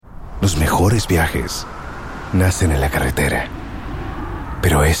Los mejores viajes nacen en la carretera,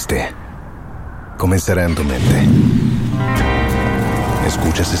 pero comenzará en tu mente.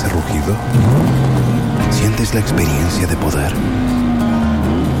 ¿Escuchas ese rugido? ¿Sientes la experiencia de poder?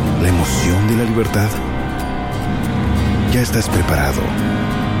 ¿La emoción de la libertad? Ya estás preparado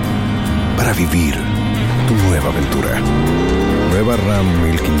para vivir tu nueva aventura. Nueva Ram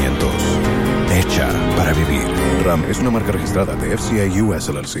 1500. Hecha para vivir. Ram es una marca registrada de FCI US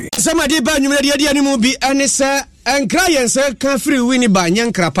LLC. Samadi ba nyumre dia ni mu bi anesa ankrayense ka free win ba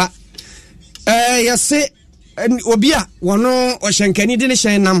nyankrapa. Yase obia wono ohyenkani de ne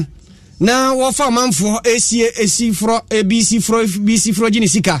hyenam na wo fa manfo esifro BC gini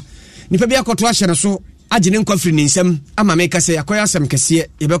sika nipa bia koto ahye ne so agene nkwa free ne nsam ama me kase akoya asem kese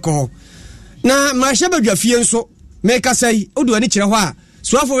yebekọ ho na ma hye badwafie nso me kase odu ani kire ho a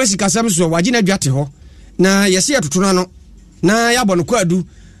so afo we sika sam so wagene adwate ho na yese yatoto no na yabọ no kwadu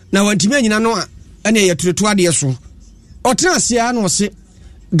na wantimi anyina no a ene yaturetu ade so otena asia na ose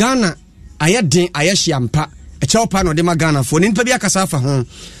Ghana ayeden ayehyiampa echeopa no de ma Ghana fo nipa bia kasa afa ho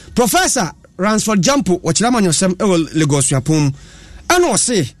Professor Ransford Jampo wachirama nyosem ewo Lagos yapum ana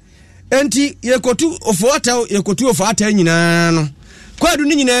ose enti yekotu ofo ata nyina no kwadu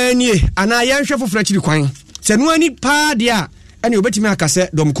ni nyina nie ana yanhwe foforo chiri kwan senu ani pa dia ene obetimi akase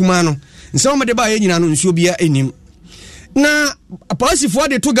dom kuma no nse mo de ba ye nyina no nsuo bia enim na aposifo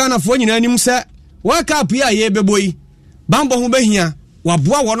de to Ghana fo nyina anim se waka apia ye beboyi bambo ho behia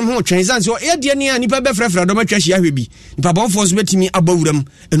waboa wono ho twensan so ye de ne a nipa be frefra do matwa hia hwebi nipa bonfo so betimi abawuram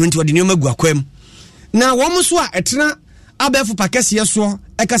enu nti wode ne magu akwam na wo so a etena abefu pakese so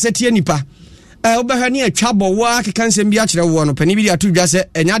ekasete nipa obehwa ne atwabo wa kekansem bi akire wo no pani bi atu dwa se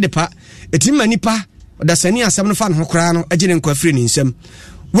enya de pa etimma nipa odasani asem no fa no kora no agene nkwa free ni nsem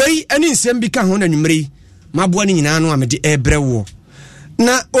wei ani nsem bi ka ho na nwumre maboa ni nyina no amede ebrewo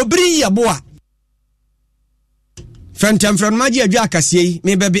na obiri yaboa Fentemfran maji adwa akase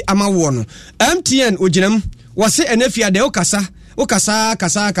me bebe amawo no MTN oginam wose enafia de okasa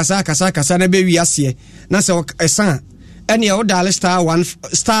na be wi ase na se esan ene o dial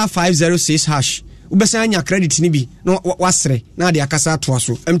 *1*506# ubesa anya credit ni bi no wasre na de akasa to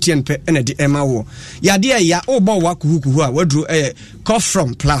so MTN pe ene de emawo ya de ya obo wa kuhukuhu a wadru cough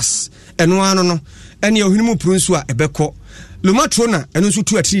from plus eno ano no ene ohinimu prunsu a ebekọ lumatrona eno so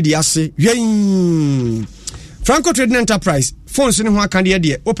tu atiri de ase yen Franco Trading Enterprise phones ni ho akande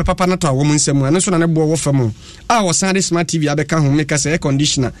de ope papa na to a wo nsam anu so na ne bo wo fam a wo san smart TV abeka ho make say air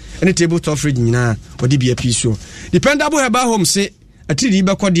conditioner any table top fridge nyina odi bia piso dependable herbal home say atiri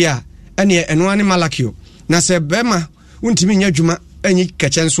be kode a ene eno ane malakio na se bema untimi nya dwuma anyi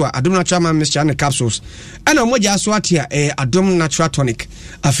kachen so a adom natural man mixture and capsules ana moja so atia adom natural tonic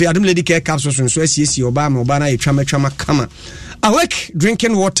afi adom lady care capsules so asiesi oba na yetwama kama awake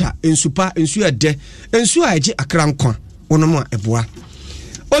drinking water ensupa ensu ade ensu aje akrankwa wonomo eboa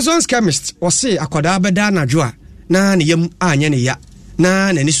Ozon's chemist ose akwada beda na dwo na ne yam anya ne ya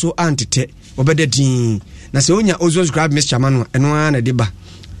na nani so antete obeda din na se onya Ozon's grab mixture manu eno na de ba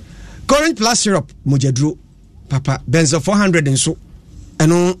current plus syrup mojaduro papa benzo 400 enso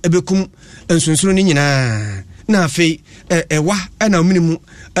eno ebekum ensunsuru ni nyina na afei ewa na ominimu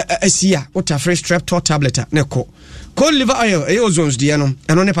asia water fresh strep tablet ne ko cold liver oil Ozon's die no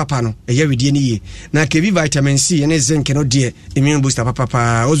eno ne papa no wedie ni ye na kevi vitamin C ne zinc no die immune booster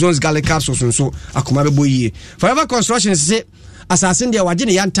papa Ozon's garlic capsules nso akoma bebo yie forever construction se assassin dia wage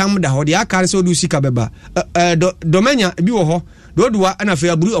ne yantam da ho dia aka se odu sika beba domenya bi wo ho dodoa na afei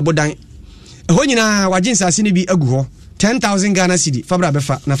aburu obodan ho nyina wage nsase ne bi agu ho 10,000 Ghana cedi fabra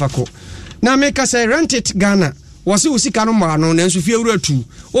befa na fako na make say rent it Ghana wose usika no ma no na nso fie wura tu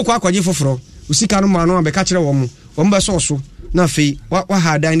wokọ akwaje foforo usika no ma no abeka kire wo be so na fe wa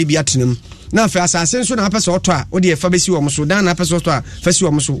ha dan ni bi atenam na fe asase nso na apese oto a wo de fa besi wo so dan na apese oto a fasi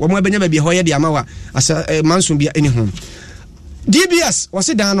wo so wo mo abenya ba bi ho ye de amawa asa manso bia eni ho DBS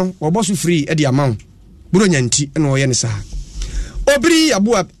wose dan no wo boso free e de amawo buro nyanti na wo ye ne sa obiri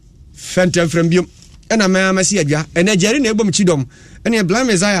abua fentemfrem biom ena masi adwa ena jari na ebom chidom ena blind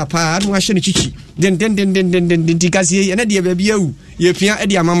messiah pa adu ahye ne chichi den tikasi ena de ba bia wu ye pia e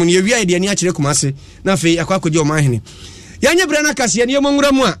de amamu ne ye wi de ani akire kumase na fe akwakoje o mahene yanye bra na kase ne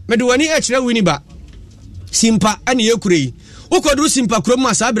yemongura mu a mede wani akire wini ba simpa ane ye kurei ukoduru simpa kuro mu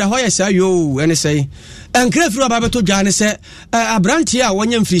asabra ho ye sa yo ene sei enkre firi aba beto dwa ne se abrantie a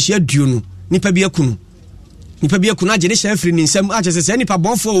wonye mfirihia duonu nipa bia kunu agene hye firi ni nsam achese se nipa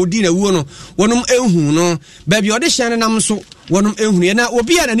bonfo odi na wuo no wonum ehun no ba bia ode hye ne nam so wonum ehun ye na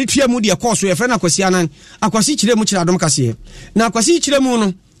obi a na ne tua mu de koso ye frɛ na akwasi anan akwasi kire mu kire adom kase na akwasi kire mu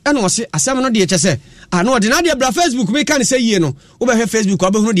no ɛna ɔse asɛm no deɛ kyɛ sɛ ano ɔde na deɛ bra Facebook me ka ne sɛ yie no wobɛhwɛ Facebook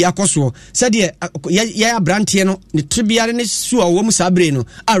wobɛhunu deɛ akɔ soɔ sɛdeɛ yɛ abranteɛ no ne trebiare ne su a wɔ mu saa bere no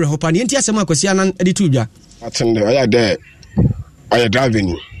awerɛhɔ pa ne yɛnti asɛm akwasi anan de to dwa atende ɔyɛ dɛ ɔyɛ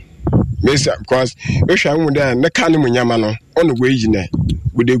driving mesa because ehwɛ mu dɛ ne ka ne mu nyama no ɔno go yi ne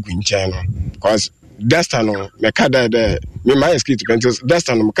wo de gu nkyɛn no because Desta no me ka dɛ me my skit pentos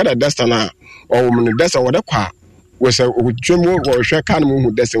Desta no me ka Desta na ɔwɔ mu no Desta wɔ de kwa wo sɛ otwemu wɔ hwɛ ka ne mu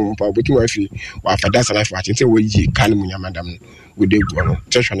hu Desta mu pa obetu wa fi wa fa Desta na fa atente wo yi ka ne mu nyama dam no wo de gu no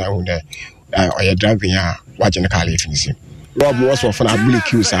kyehwɛ na hu dɛ ɔyɛ driving a wagye ne ka le finisi Rob was of an abuli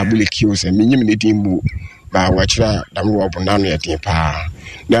kills and minimum mu ba wachira dam Rob nanu yɛden paa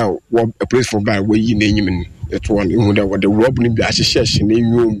now what a place for by where you name it one who that what the Rob ni bi ahyehyɛ ne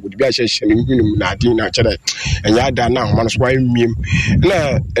nwom would be ahyehyɛ ne nwom na adin na kyerɛ ɛnya da na man so why miem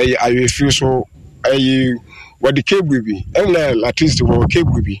na I feel so what the cable bi ɛna electricity for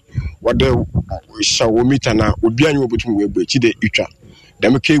cable bi what the shawo meter na obi anyo obotum we gbe chide itwa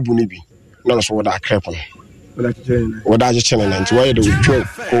dem cable ni bi na so what that crap no what I just channel and why the withdraw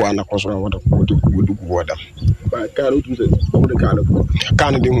go and across what would do water. But can't do the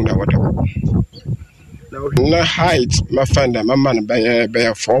can't do what now height, my friend, my man by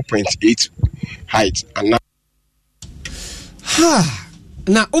 4.8 height and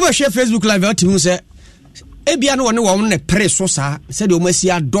now overshare Facebook live out to say ebia no one woman pre so sa said the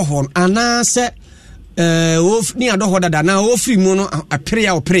omasia dohon ana se of ni adoho dada na ofri mu no apre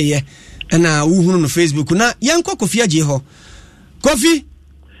ya opre na wuhunu no Facebook na yanko Kofi agye ho Kofi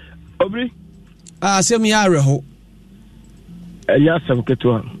obri asem ya areho ya asem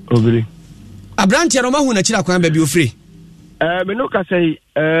keto obri abrantia no mahu na kira kwan ba bi ofri me no ka sei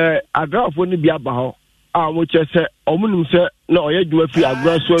agrafo ni bia ba ho a mo che se omunum se na oye dwuma fi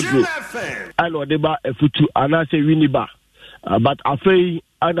agro so adro ana ode ba afutu ana se winiba but afei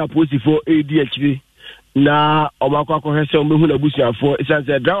ana posifo edi akiri na ọmako akọhwe se ombehu na busuafo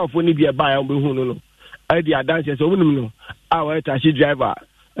isanse driver ni bia ba ya ombehu no adi adanse se omunum no a wa taxi driver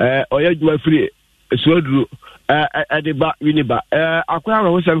oye dwuma free suaduru ade ba winiba akwa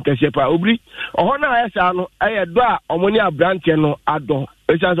ho sem kese pa obri oho na ayesa no aye do a omoni abrante no ado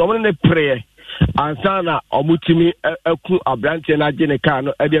isanse omoni ne pre ansana omutimi aku abrante na age ne car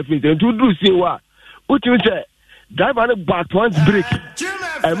no ade afin se ntu sie wa utimi se driver no back once break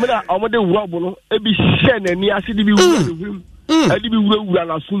emira omode rob no ebi hye nani ase de bi wura ade bi wura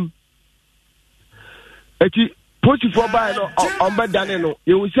na sum eti post for buy no ombe dane no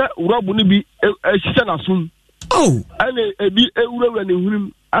ye wo se rob no bi hye na sum ane ebi wura ne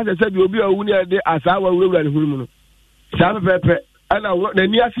hurum ase se bi obi awu ne de asa wa wura ne hurum no sa pepe ana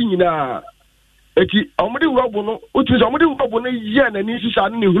nani ase nyina eti omode rob no utu se omode rob no ye nani hye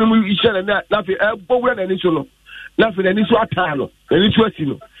ne hurum hye na fe ebo wura nani so no na fe nani so atalo nani so asi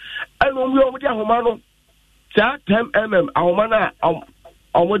no eno mi omudi ahoma no sa 10mm ahoma na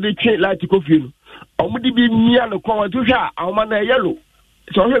omudi twe light kofi no omudi bi mia no kwa to hwa ahoma na yellow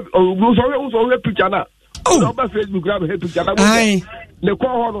so he picture na o ba Facebook grab he picture na ne kwa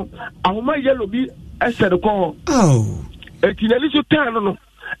ho no ahoma yellow bi ese de kwa ho etinali so tan no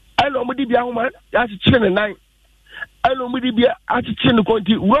eno omudi bi ahoma ya chiche ne nan eno omudi bi a chiche ne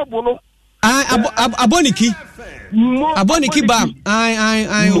konti robo no aboniki bam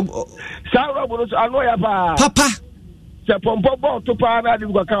sa robo no ano ya ba papa se pompo bo to pa na di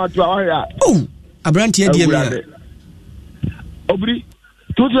go kan to ahia abranti adie mi obri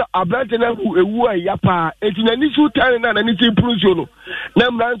to abranti na ewu ya pa etinani su tan na ni ti pruso no na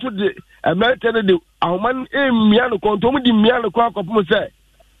mran to de america de ahoman emia no konto mu di mia no kwa akopum se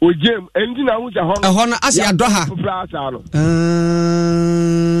ojem endi na hu se ho no ase adoha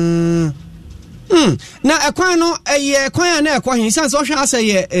na ekwan no ekwan na ekwan hin sanse ohwe ase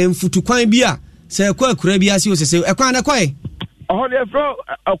ye mfutu kwan bi a se ekwa akura bi ase osese ekwan na kwai oho de fro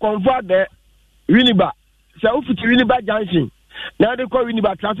akonfo de winiba se ufutu winiba junction na de kwa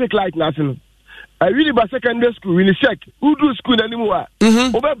winiba traffic light na ase no winiba secondary school winisek udu school na nimu a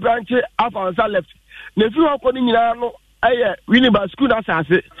obe branch afansa left na fi ho ko ni nyina no aye winiba school na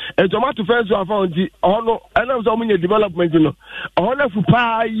asase tomato fence wa found oho no enam so munye development no oho na fu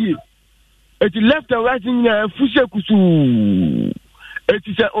pa yi eti left and right in fuse kusu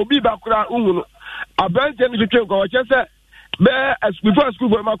eti se obi bakura uhunu abante ni twetwe ko che se be before school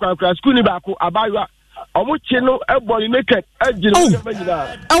boy makura school ni bako abayo omo chi no ebody naked agire o nyina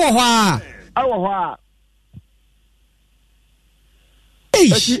awo ho a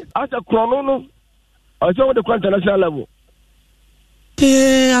eti asa krono no asa wo de international level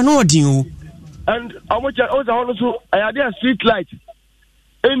anodin o and omo che o za hono so ayade street light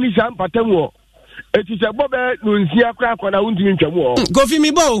eni sam patam wo It is a bobe nunsia crack when I won't even come. Go for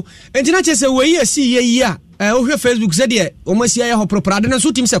me, Bo. And not just a way, see ye, over Facebook said, yeah, almost see a proper, and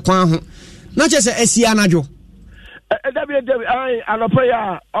suit him, Sir Quan. Not just a Sianajo. I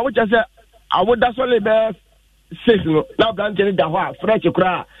prayer. I would just say, I would that's only best. Signal now granted the hoa French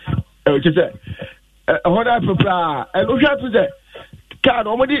cry which is a horror propra and we have to say can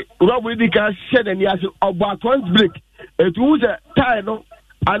already robbery can shed and yes about one break it was a time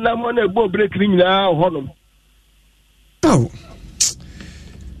and I'm on a boat breaking now honor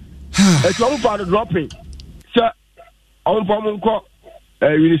it's one for the dropping sir on from call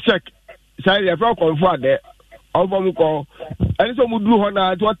unisec say the pro confirm there on from call and so we do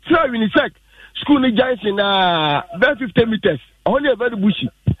honor to tell unisec school in Johnson, about 50 meters. Only a very bushy.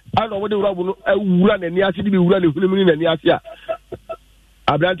 I know what the rubble run and the acid be running in the Asia.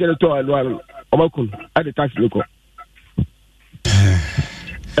 I branch the tour and one Omakun at the tax local.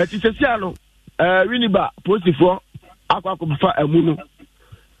 It is a Siano, Winiba, Postifo, Aquacofa, and Muno,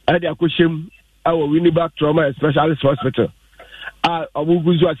 at the Akushim, our Winiba Trauma Specialist Hospital. I will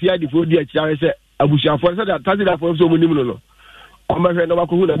go to the before the Charles Abusha for that, Tazida for so many. On my friend,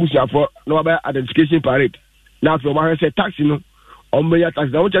 for no identification parade. Now, from my say taxi, no, on my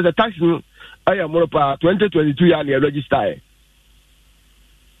taxi, which is a taxi, I am more per 2022 year register.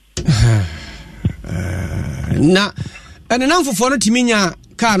 Now, and enough for 40 minutes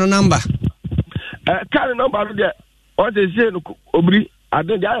car number. Car number there. What they say, Obri, I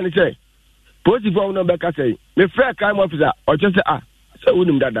don't say. Positive phone number, say, the fair crime officer, or just so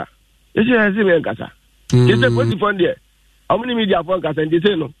wouldn't dada. This is a casa. Just a positive phone there. How many media focus and they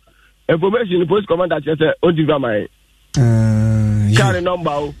say no information the post commander just on the grammar carry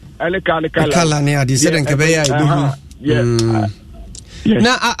number and color near the second Kabaya.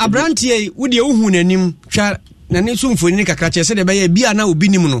 Now, a brandy would you who name chat and soon for Nika Catcher said by a beer now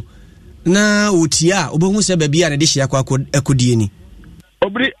binimuno. Now, Utia, Obomus a baby and a dish Akudini.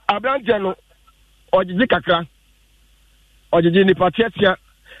 Obri Abrantano or the Dicacra or the Jenny Pachetia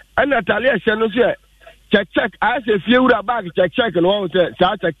and Natalia Shannon. Check. I say few bag check and one say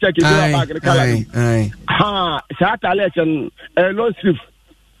check is bag the color. Ha, that election no strip.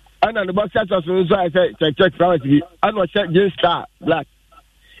 And on the box so I say check privacy. I know check jeans star black.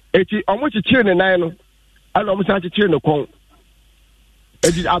 It is almost a cheer in nine. I almost have to cheer no con.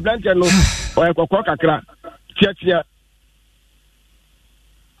 It is a blank no or a coca crack. Check here.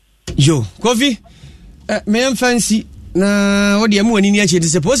 Yo, coffee. Me fancy. Na what the money near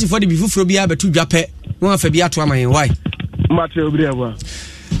is supposed for the before be able to Japan. One for be at my why. Matthew Brewer.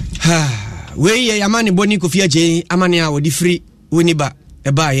 We Yamani Boni Kofia J. Amania would free Winiba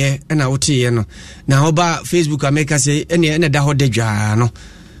a buyer and I would say, no. Now about Facebook, I make us say any daho de jano.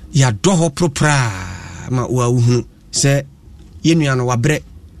 Ya doho propra ma uahu say Yenian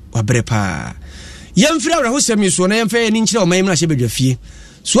wabre pa. Young Flower who sent me so name fair an inch or my shebe fee.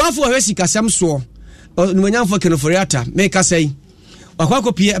 So for Hessica some so. When young for Kenoforiata, make us say,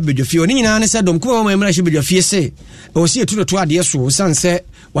 Aquaco Pia Bedofio, Nina said, Don't come my marriage with your fee say, or see to the 2 years so, son said,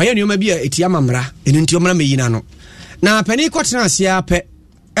 why you may be a Tiamamra, and into Maminano. Now, Penny Quatnasia pe,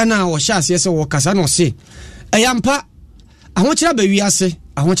 and now shall yes or Casano say, I am pa, I want you baby, I say,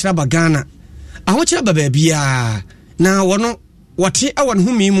 I want you Bagana, I want you baby, now one what I want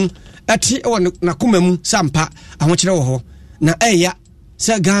whom at Nakumemu, Sampa, I want you ho, na eya,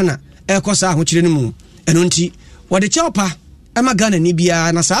 Sir Ghana. Ekosa ho kire mu enonti wode chopper ama Ghana ni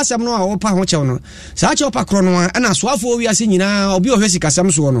bia na saa asem no a wo pa ho chew no saa chopper kro no ana soafo wi ase nyina obi ohwesi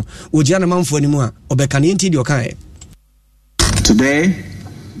kasam so no ogia na manfo ni mu a obeka ne enti di okan. Today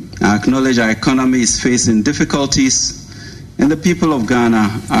I acknowledge our economy is facing difficulties and the people of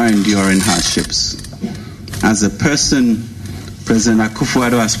Ghana are enduring hardships. As a person President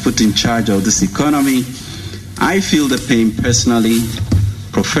Akufo-Addo has put in charge of this economy, I feel the pain personally,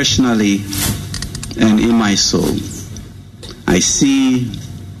 professionally, and in my soul. I see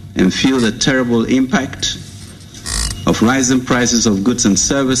and feel the terrible impact of rising prices of goods and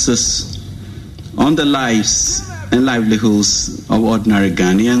services on the lives and livelihoods of ordinary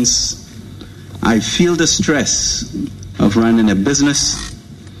Ghanaians. I feel the stress of running a business,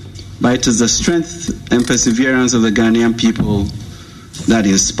 but it is the strength and perseverance of the Ghanaian people that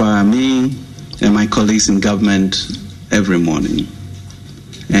inspire me and my colleagues in government every morning.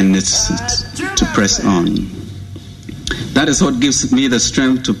 And it's to press on. That is what gives me the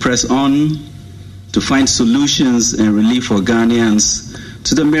strength to press on, to find solutions and relief for Ghanaians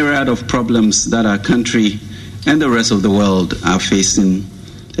to the myriad of problems that our country and the rest of the world are facing,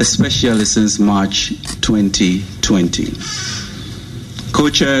 especially since March 2020.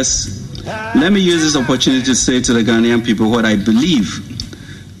 Co-chairs, let me use this opportunity to say to the Ghanaian people what I believe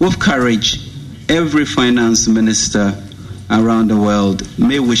with courage every finance minister around the world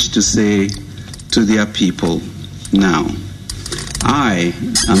may wish to say to their people now. I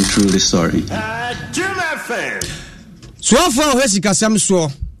am truly sorry. Swafo hesika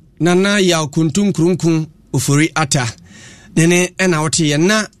samso nana ya kuntum krunkun ofori ata nene ena wote ye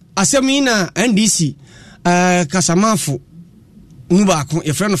na asemina NDC kasamafo nubaako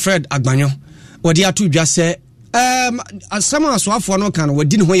ye friend Fred Agbanyo wodi atu dwa se asama swafo no kan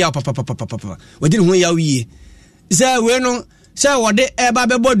wodi ne ho ya papa wodi ne ho ya wiye se we no se wodi eba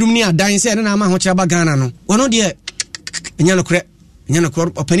bebo dum ni adan se ne na ma ho kira ba Ghana no wono de enya no kro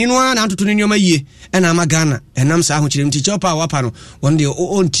opani no na antoto ne nyoma yie ena ma Ghana enam sa ho kire mti chopa wapa no won de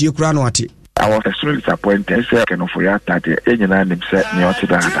o ntie kura no ate. I was extremely disappointed. Say, "Can for your daddy, any man himself, me or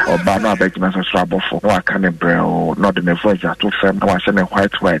Tidada, or Bano, beg me some trouble for no, I can't bro, not in the voice at 2 firm, no, I send a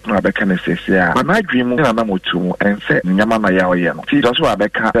white, no, I can say, yeah. But I dream, and I'm with you, and say, Yamama Yaoyan. See, that's why I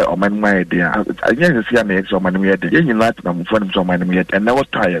became or my idea. I guess see an ex or my yet, any light, I'm from my yet, and never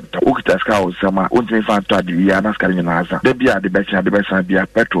tired. Ukta Scout, Sama, Unti Fanta, the Yana Scarinaza. They be at the best idea,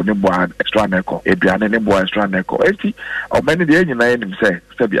 petrol, no boy, extra neco, a piano, no boy, extra neco, empty, or many the any name say,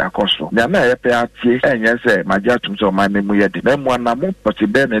 Sabi Acosto. And yes, my judgment of my name, we had the name one, but the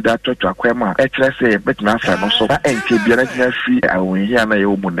Benedetta to Aquema, say, but nothing, so that ain't be free. I will hear my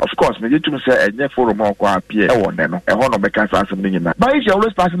own. Of course, me to say, and yet for more appear, I want them, I want to make us something in that. But if you're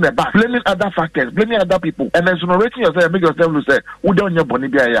always passing the back, blaming other factors, blaming other people, and then rating yourself, make yourself to say, who don't your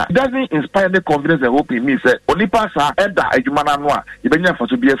bonibia? It doesn't inspire the confidence and hope in me, say, only pass her, and a Jumananoa, even for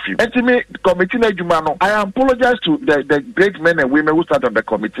to be a few. And to me, committee Jumano, I apologize to the great men and women who sat on the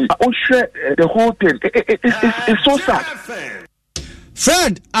committee. I will share the whole thing. It's so sad.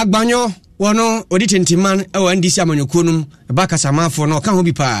 Fred Agbanyo wono oditenti man e NDC amanyokunum baka samafo no ka ho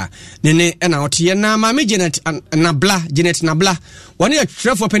bi pa nene na ote na mama Janet Nabla woni ya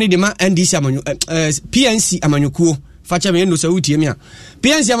trefo pani de ma NDC amanyo PNC amanyokuo facha me no sawutie mi a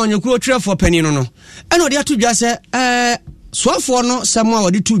PNC amanyokuo trefo pani no ena odi atudwa se swafo no samwa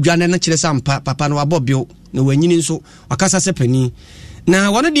odi tudwa na kire sampa papa no abobio na wanyini nso wakasa se pani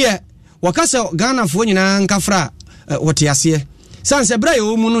na wono de wakasa Ghana fo nyina nkafra wote ase sanse bra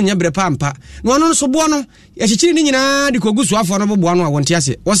yo mu no nyabre pampa no no so bo no ya chichiri ni nyina de kogu soafo no bo no a wonte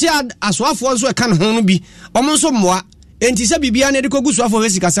ase wo se asoafo nso e kan ho no bi omo nso mmoa enti se bibia na de kogu soafo we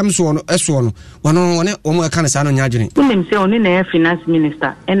sikasem so no eso no wono omo e kan sa no nyadwene unim se oni na finance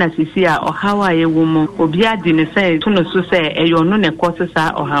minister ena sisi a ohawa ye wo mu obi adi ne se to no so se eyo no ne koso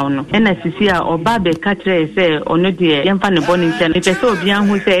sa ohaw no ena sisi a oba be katre se ono de yemfa ne boni nse ne pese obi an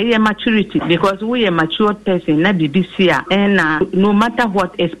hu se ye maturity because we a mature person na BBC a ena no matter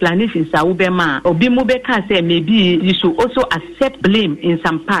what explanations are ubema obi mu be ka say maybe you should also accept blame in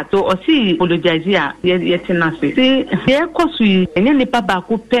some part so o see apologize here yetenase see ye kosu enye nipa ba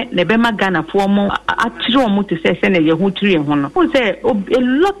ko pe ne be magana fo mo atiro mo to say na ye hu tiri ho no o say a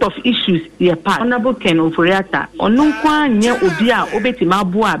lot of issues ye part honorable Ken Oforiata onu kwa nye obi a obetima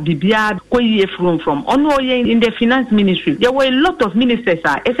abo a bibia koyi from onu oye in the finance ministry there were a lot of ministers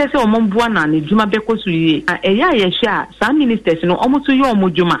say omombo na ne djuma be kosu ye eya ye sha some ministers no omutu ye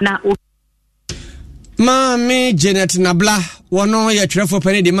omodjuma na Mami Janet Nabla wono ya trefo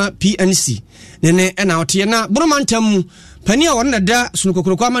pani de ma PNC nene na ote na bromantam pani a wona da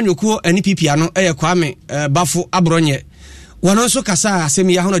sunukokoro kwa manyokuo NPP ano eye Kwame Bafo Abronye wono so kasa asem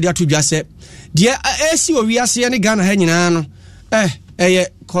ya hono de atodwa se de esi owiase ne Ghana ha nyina no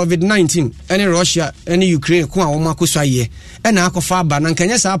COVID-19 ene Russia ene Ukraine ko a wo makoso aye na akofa aba na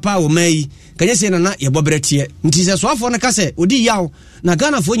nkanya sa pa wo mai kanya se na ye boberetie nti se soafo ne kase odi yaw na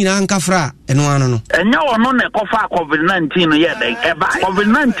Ghana fo nyina nkafra eno ano no enya wono ne kofa COVID-19 no ye den eba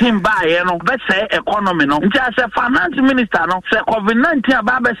COVID-19 ba ye no be say economy no nti as finance minister no say COVID-19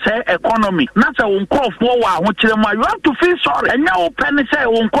 aba be say economy na say won crofo wa ho kire mu you have to feel sorry enya wo pen say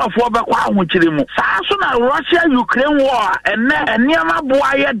won crofo be kwa ho kire mu sa so na Russia Ukraine war eniama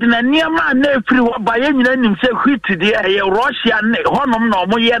boa ye de eniama na efiri ho ba ye nyina nim say hit de ye Russia ne honom na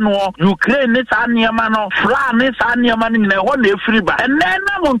omo ye no Ukraine ne sa eniama no fra ne sa eniama ne nyina ho na efiri ba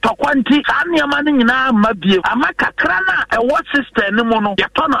nena montokwanti sa eniama ne nyina mabie ama kakra na ewo system ne mu no ye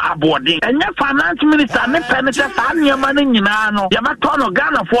tono abodin enya finance minister ne pen say sa eniama ne nyina no ye ba tono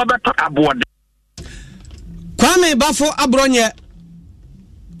Ghana fo be to abodin Kwame Bafo Abronye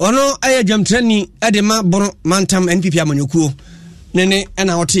ono aye jamtrani edema boro mantam NPP amanyokuo nene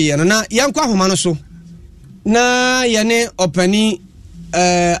ena ote ye no na yankwa homa no so na yene opani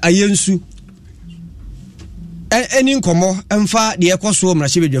ayensu eni nkomo emfa de ekoso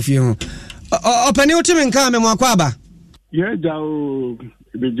mrahye bedwafie ho opani otime nka memwa kwa aba ye jao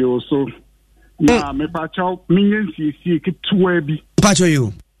bejo so na me pacho minyensisi kitwa bi pacho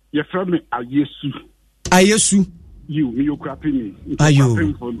yo Your friend Ayesu. Ayesu. You crapping. Ayo.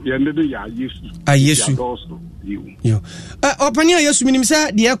 The end of the year, Ayesu. You. Opania Ayesu minim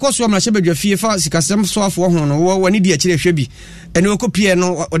say the ekoso amra bedwa fie fa sikasem so afo ho no wo wani di akire hwe bi ene okopie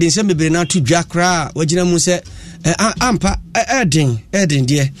no ode nsem bebre na to dwa kra wagina mu se ampa eden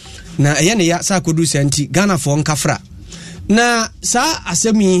de na eye ne ya sa kodu santi Ghana fo nkafra na sa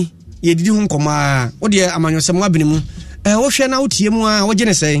asemi yedidi hu nkoma wo de amanyosem wabenimu wo hwe na wotie mu a wo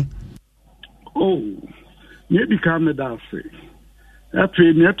gine sei Maybe come that say.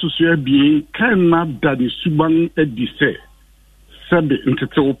 After near to swear being cannot that is suban edise. Said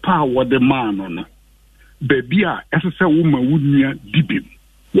into power the man on. Baby, as a woman would near dibim.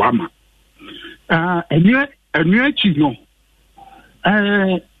 Wama. And yet, chino.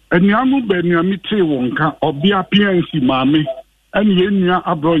 And yamu benyamite wonka or be appearance mammy. And yenya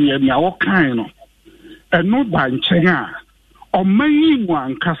abronya now kind of. And no by chenga. Or may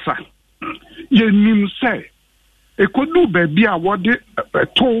one kasa. Ye nim say. Ekodu baby a wode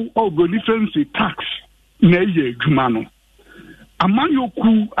toll of the difference tax na ye adwuma no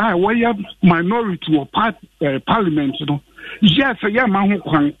amanyoku a waya minority or parliament no yes ya ma ho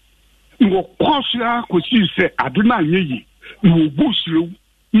kwan wo kosia kosi se ade na yeyi wo busru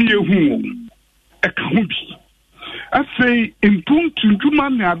ni ehu e ka ho bi afei impuntu ndwuma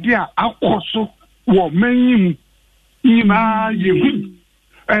na ade a akoso wo manyim ina yehu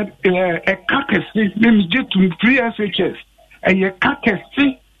a kakesi, let me get to 3 SHS. And a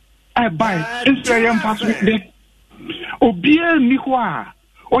kakesi, I buy. Israel password. Obia Nikwa,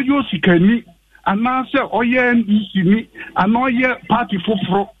 or Yosikani, and answer, or yen Isini, and all your party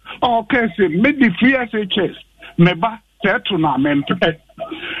for okay, say, maybe 3 SHS. Meba, Etuna, Mempe.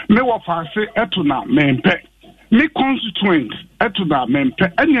 Mewafase, Etuna, Mempe. Me constituent, Etuna,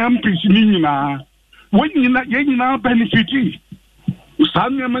 Mempe. Any MPs Nina, when you're not benefiting.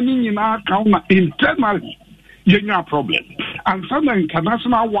 Internally, you have a problem. And some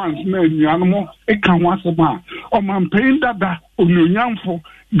international ones, animal, a can once a month. Or man paying that on your young for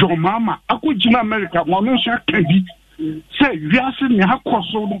your mama. I could in America, one shall be. Say, yes, in your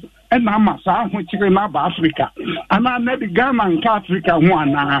Kosovo and Amasa, which is in Africa. And I never Ghana and Africa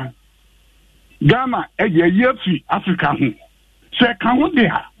one. Ghana, a year fee, Africa. Say, can we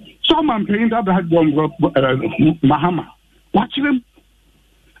there? Some man paying that Mahama. Watch them.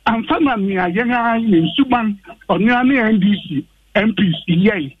 And some near young Suban or near NDC MPs,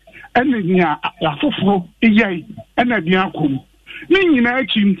 yea, and near Lafofo, yea, and a diacum. Meaning,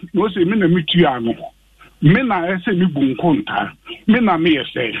 action was a minamitiano. Men are a semi boom conta. Men are mere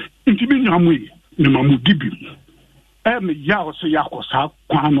say, into being a way, no mamudibi. And Yao say Yakosa,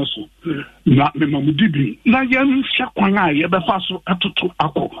 Quanoso, not Mamudibi. Na young Shakwana, Yabafaso, Atutu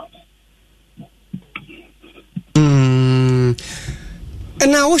Ako.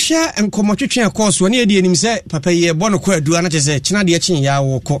 Na wo hye enkomotwetwe akọso ne ade anim se papa ye bọ no kwa adu ana che se kina de akyin ya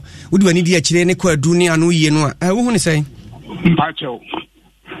wo kọ wodi wani de akire ne kwa adu ne anu ye no a wo hu ne sei mpacho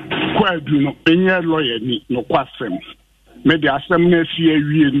kwa adu no enye lawyer ni no kwasem me de asem na fi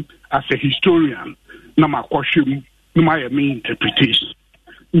awie as a historian na makohwem no my interpretation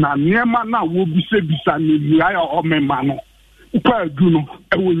na niema na wo bisa ne bia ya o mema no kwa adu no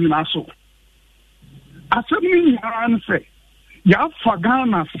e wo nyina so asem ni nyara se ya fa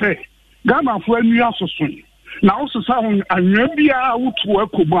Ghana say Ghana for anu asoso na also sa anwa bia wotu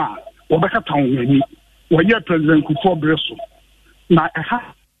akoma obekata woni woye president Kufuor Breso na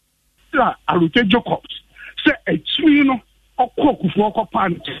ha la Arute Jacobs say etwi no okọ Kufuor ko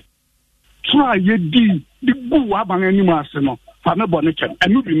pant try ye di bu aban ani mu ase no fa me bone kem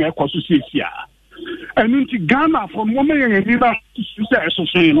anu bi na ekoso siesia anu nti Ghana for mo me yen ni ba say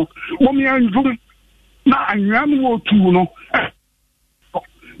asoso no mo me anju na anwa no wotu no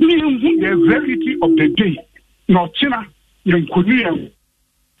the reality of the day. No China, Yankunia,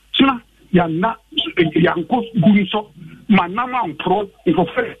 China, Yana, Yanko Gunso, Manama and Pro,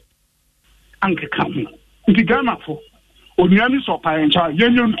 Incofe, Anglican. The Ghana for Onianis or Payancha,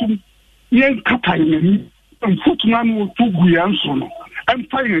 Yan Yan Katayan, and Footman to Guyanson, and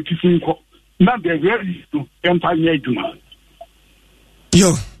Pioneer Tifinko, not the very Empire Juma.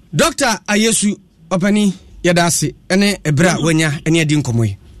 Yo, Dr. Ayesu Opani Yadasi, ene ebra wanya ene adi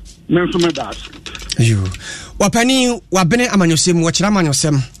nkomoyi. Mensume das. Yo. Wapani wabene amanyosem wachira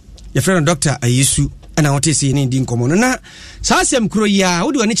amanyosem. Ye friend Dr. Ayesu ana wotese ene adi nkomo no na saasem kro ya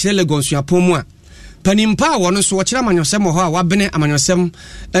wodi wani kire Lagos apom a panimpa wono so wachira amanyosem ho a wabene amanyosem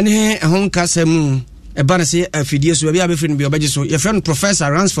ene ehonka sam ebana se afidie so bia be friend bi obaji so ye friend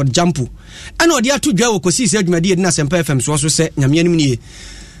Professor Ransford Jampu ana odi atu dwa wo kosi se adwumade na Sempa FM so se nyame anim nie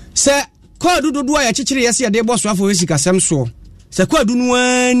se kwa dudu a ya chichire yesi ade boso afo wesi kasem so se kwadu no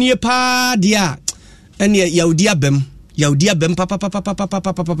ani pa dia ene yaudia bem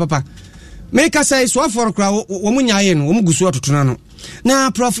papa make us say so for kra wo munyaye no wo mugusu atotona no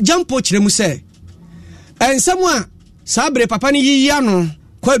na prof Jampo kire mu se ensemu a sabre papa ni yiya no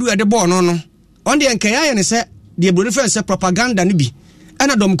kwadu ede bo no on de enkayaye ne se de buru fe se propaganda no bi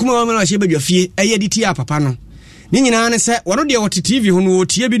ana dom kuma ma na hye badwa fie eye di tia papa no ni nyina ne se wono de wote TV ho no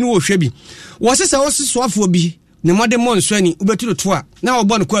wotie bi no wo hwe bi wo se so afo bi ne mode monso ani ubeturo to a na wo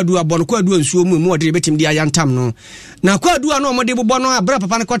bɔ no kwadu nsuo mu wode betim de ayantam no na kwadu no mode bobɔ no abra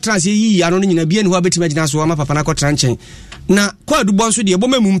papa no kɔtrans yi ano no nyina bie ne ho betim agina so ama papa no kɔtran nkyɛn na kwadu bɔ nso de bɔ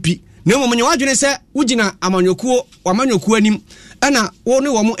mamu mpi na mo menye wadwene sɛ wugina amanyoku anim ana wo ne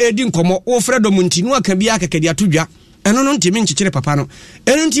wo mo edi nkɔmɔ wo frɛ dɔ mu nti no aka bia akakadi atodwa ɛno no ntimi nkyekere papa no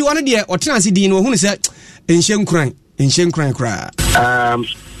ɛno nti wone de ɔtrans din no wo hu ne sɛ enhye nkran kra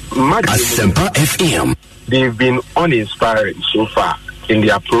Asempa FM. They've been uninspiring so far in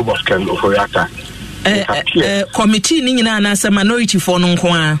their probe of Ken Ofori-Atta. Committee ni nyina na minority for no nko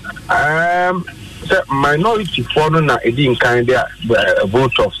a. The minority for no na edi nkan dia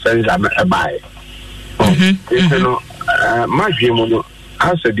vote of censure by. You know, Majimo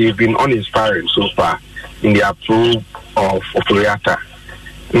has said they've been uninspiring so far in their probe of Ofori-Atta.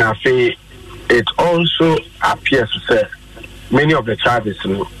 Now, it also appears to say many of the charges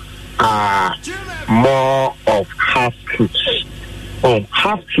are more of half-truths.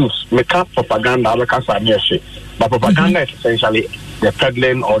 Half-truths make up propaganda, but propaganda is essentially the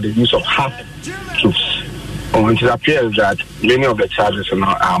peddling or the use of half-truths. It appears that many of the charges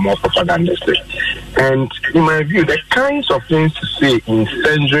are more propagandistic. And in my view, the kinds of things to say in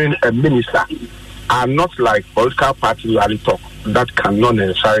censoring a minister are not like political party rally talk that cannot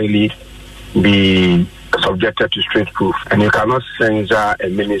necessarily be subjected to straight proof, and you cannot censure a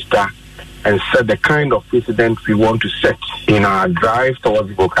minister and set the kind of precedent we want to set in our drive towards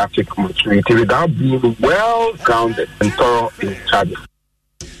democratic maturity without being well grounded and thorough in charges.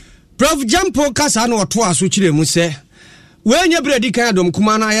 Prof Jampo kasa no to aso kire mu se wenye bredi kan adom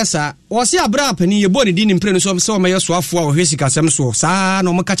kuma na ayesa wo se abra pani ye boni di ni mpre no so se o me yeso afo a wo hwesi kasem so saa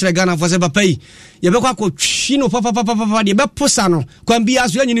no mo ka kire Ghana fo se papa yi ye be kwa ko twi no papa de be posa no kwan bia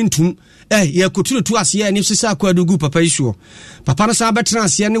so anyi ntum ye koturu tu ase ni sisa kwadugu papa yi so papa no sa betra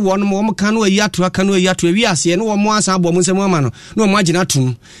ase ne wo no mo ka no ayi ato aka no ayi ato wi ase ne wo mo asa abo mo nsem ama no no mo agina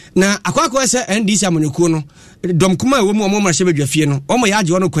tum na akwakwa se NDC amonyoku no dom kuma wo mo ma hye badwa fie no o mo ya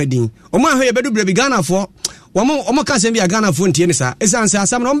age wono kwadin o mo ahwe ye bedu bre bi Ghana fo o mo ka se bia Ghana fo ntie ne sa esanse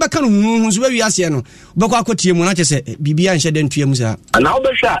asam no mbeka no hu so wi ase no beko akotie mu na chese bibia nhye den tuam sa and now be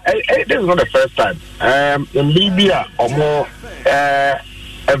sure this is not the first time in Libya omo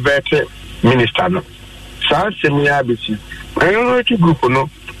evete minister no sa semia bisi minority group no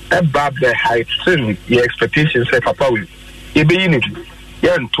above the height sin your expectations say papa will e be unit ye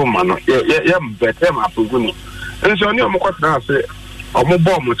ntoma no ye better ma apoguni nso oni omo kwatna say omo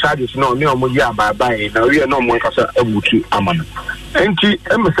bomb charges no oni omo ya bye na we no omo kasa abutu amano enti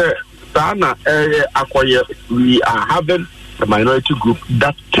em say sana akoye we are having a minority group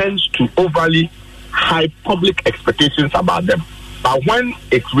that tends to overly high public expectations about them. But when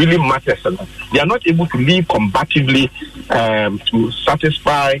it really matters, they are not able to live combatively to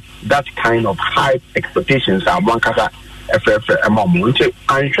satisfy that kind of high expectations. I'm sure as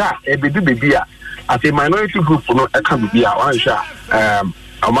a minority group, no, I can't be one sure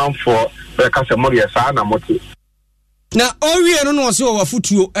amount for na owie no so wa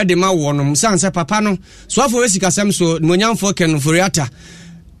futuo de ma wo no sanse papa no so afo wesikasem so nonyamfo Ken Ofori-Atta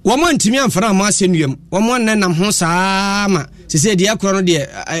wo mo ntimi amfana ama asenuam wo mo nenam ho saa ma sese de akoro no de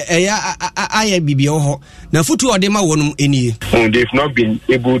aya bibia ho na futuo de ma wo no enie. They've not been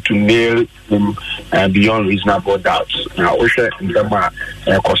able to nail him beyond reasonable doubts. Now we share in them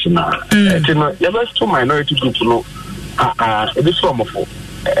cosina you best to minority group no it is form of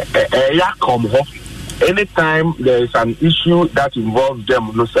ya come ho. Anytime there is an issue that involves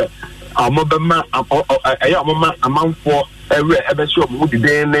them, no sir. Amobema amount for every show of the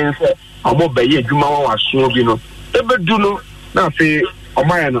day and say, Amobe, Juma was so, you know. Ever do no, now say,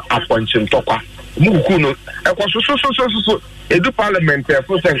 Omayan appointing Toka, Mukuno, I was so, a do parliament,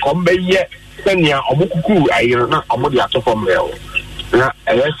 first and come by yet, Senya, Omuku, I not Omodia from Rail. Now,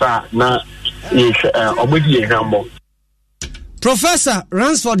 now, Omodi Rambo. Professor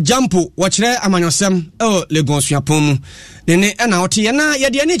Ransford Jampo wachire amanyosem Legonsuapom ne na ote na ye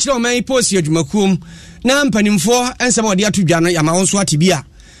de ani kire o man post adwumakum na mpanimfo ensem ode atodwa no ya ma wonso atibia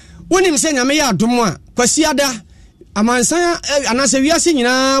wonim se nyame ya adom a kwasiada amansan anase wiase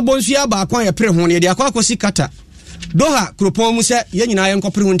nyina bonsu aba akwan ye pre ho ne de akwa akosi kata Doha kuropon mu se ye nyina ye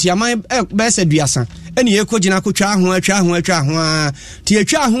nkopere ho ntia man be se duasa ene ye kogina ko twa ho ti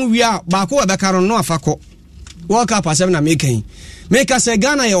atwa ho wi a ba ko be karo no afako World Cup asem na make se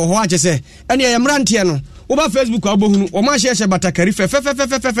Ghana ye ho ache se ene ye mrantie no wo ba Facebook abohunu o ma share batakari fe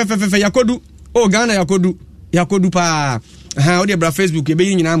yakodu o Ghana yakodu pa ha o de bra Facebook e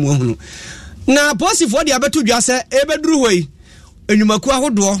be nyina mu ohunu na posifo de abeto dwa se e beduru hoi enyumaku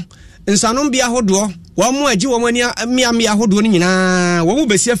ahodo nsanom bia ahodo wo mo agi wo mani mia ahodo ni nyina wo mo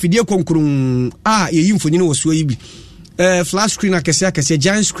besi afidie konkurun ye yimfoni no woso yi bi flash screen akese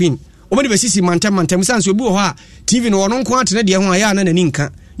giant screen o mo de besi si mantem sanso obi wo ha TV no wono nko atene de ho aya na nani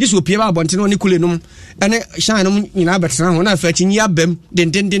nka yesu opie ba abonte no ne kulenum ene shine no nyina betena ho na afa chi nya bam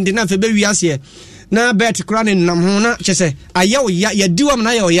den na afa be wiase na bet kra ne nam ho na kyese aya ya diwam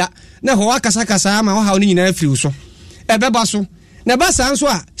na ya na ho akasa ma ho ha ni nyina afiri so ebeba so na ba san so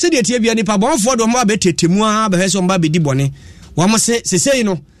a se de tie bia nipa bonfo do mo abetetemu a be heso mba be di bone wo mo se sesei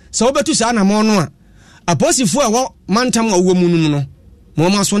no se wo betu sa na mo no a aposifo a wo mantam awo mu no mo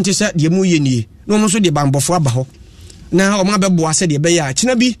ma so nte se de mu ye nie no mo so de bambofo aba ho na o ma beboa se de be ya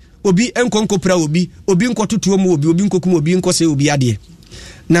kina bi obi enkonkopra obi nkototo mu obi nkokum obi nkose obi ade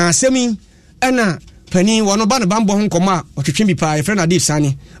na semi ana pani wono ba na bambo ho nkoma o twetwe bi pa e friend Adif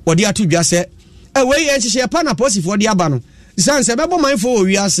Sani odi atu dwa se we ye nhye pa na aposifo de aba no sanse bebo manfo o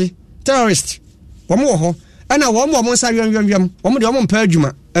wiase terrorist womo wo ho ana womo nsa wiam womo de womo mpa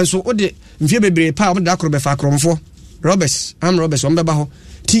adwuma enso ode mfie bebre pa womo da kro be fa kromfo Roberts womo beba ho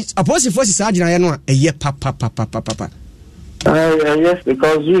ti apostle si sa gina ye no a eye pa Yes,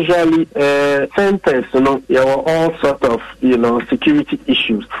 because usually centers, there were all sort of, security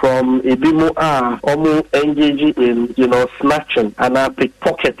issues from Ibimu engaging in, snatching and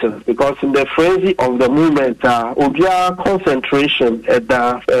pickpocketing. Because in the frenzy of the movement, Obia concentration at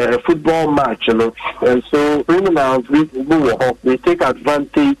the football match, and so criminals, they take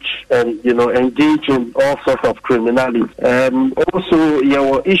advantage and, engage in all sorts of criminality. Also, there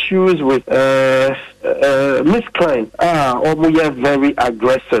were issues with Miss Klein. We are very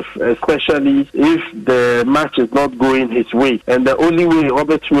aggressive, especially if the match is not going his way. And the only way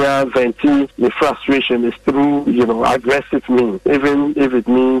Robert we are venting the frustration is through, aggressive means, even if it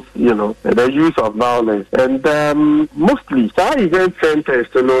means, the use of violence. And mostly, some event centers,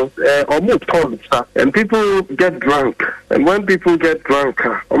 almost tons, and people get drunk. And when people get drunk,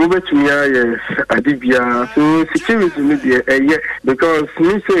 so security media, yes, because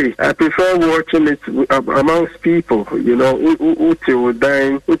me say I prefer watching it amongst people, who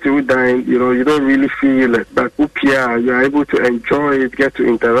dying, you don't really feel it. But you are able to enjoy it, get to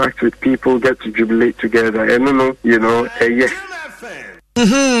interact with people, get to jubilate together. And yes.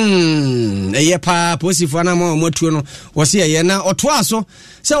 Pa posifo na mo motuo no wo se ye na otoa so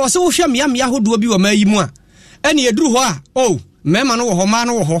se wo se wo hwam yam yahodo bi wo mayi mu a ene eduru ho a mema no wo ho ma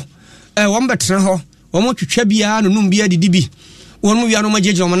no wo ho wo mbetena ho wo mo twetwa bia no num bia didi bi won mu wiano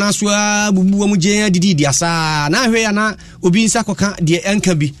majeje o na so bubu wo mu je didi diasa na hwe ya na obi nsa koka de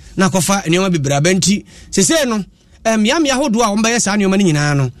enka bi na kofa enema bibra banti sese no yam yahodo a wo mba ye sa anoma ni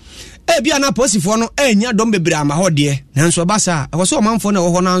nyina no bia na posifo no anya dom bebre ama ho de nanso basa wo so manfo na wo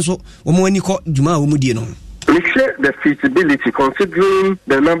ho nanso wo mo ani ko djuma wo mu die no. The feasibility, considering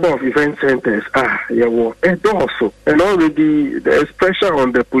the number of event centers, and also, and already there is pressure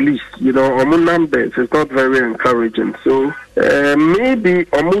on the police. On numbers is not very encouraging. So maybe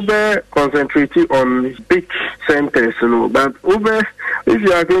Omube concentrating on big centers, but Uber, if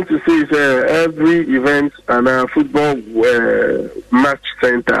you are going to see every event and a football match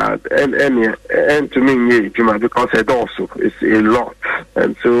center, and to me, because it also is a lot,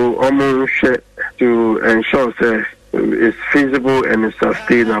 and so almost to ensure that it's feasible and it's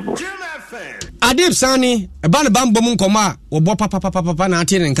sustainable. Adif Sani, about the bamboo nkoma, or papa na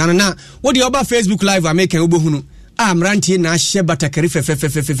atin and canana. What the other Facebook Live are making Ubuhunu? I'm ranting na shebata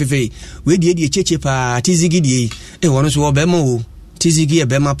karife. We did ye chechepa, tizigi, a one who bemo, tizigi a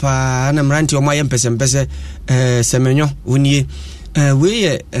bema pa, and I'm ranting on my empes semenyo, unye,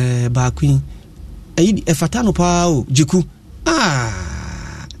 we baquin, a fatano pao, jiku.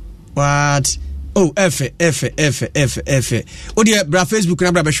 What? F. Odi bra Facebook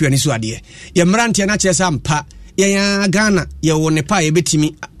na bra behwe ani so ade. Ye mrante na chese ampa. Ye Ghana ye wone pa ye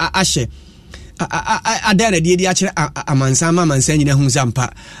betimi ahye. Adana de akere amansa nyina hu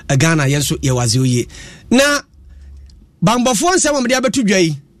zampa. Ghana ye so ye waze oye. Na bambofo nsem mo de abetu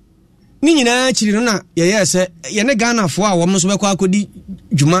dwai. Ni nyina chiri no na ye se ye ne Ghana fo a wo mo so bekọ akodi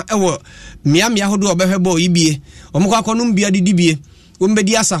djuma ewo mia hodo obehwebo yibie. Wo mo kwa konum bia didibie. Wo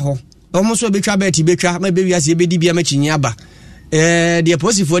mbedi asa ho. Omo so betwa beti betwa ma be wiase be di bia ma chinyi aba the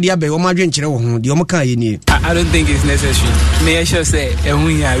opposite for the abe o ma dwen kire wo ho de o ka ye ni. I don't think it's necessary. May I sure say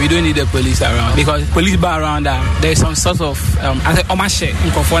we don't need the police around because police bar around there's some sort of so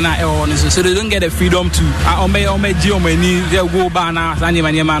they don't get the freedom to they go bar now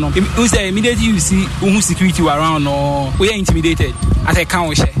immediately you see security around or we are intimidated as a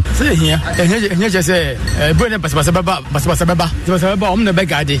count say here just say bring basa on the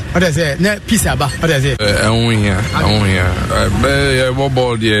back ade what I say na peace aba what I say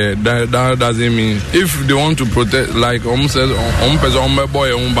that doesn't mean if they want to protect like person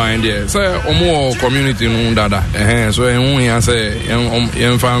boy behind there say community no dada so here say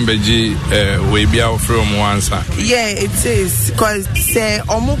fan beji we be out from one side. Yeah, it is because say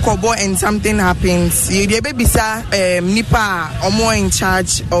kobo and something happens you the baby sir nipa in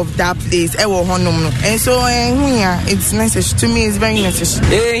charge of that place and so here it's necessary to me. It's very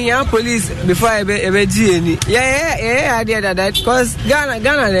necessary. Yeah, police before I be any I did that because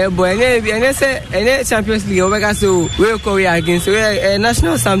Ghana boy and say Champions League over so we go against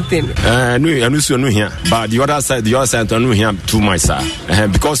national something no here but the other side no here too much sir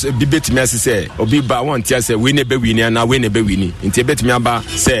because debate me say obi ba one tia say we never win na we never win nti bet me aba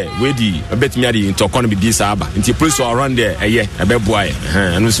say we di bet me di into economy this aba nti police around there ebe boy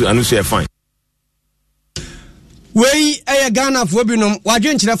anu so fine we Ghana fo binom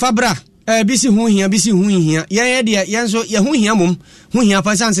wadwen kire fabra bisi hu hia ye de yenso ye hu hia mom hu hia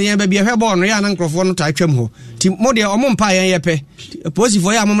pa sanse ye ba bi ehwe ball no ya na nkrofo no ta twam ho ti mo de omom pa ye pe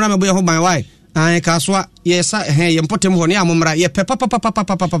posifo ya momra mebo ye ho ban wai an kaswa ye sa ye mpotem ho ne ya momra ye pe papa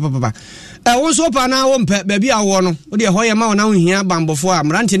wo so pa na wo mpe ba bi awo no wo de ho ye ma wo na hu hia bambofo a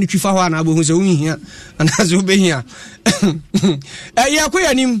mrante ne twifa ho ana bo hu se hu hia ana se wo be hia ye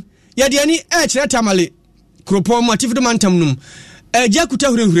akoya nim ye de ani kire tamale kropom atifido mantam num eja kuta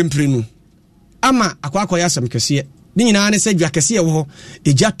hurehurempire nu ama akwakọ ya asem kese ni nyina ne se dwa kese wo ho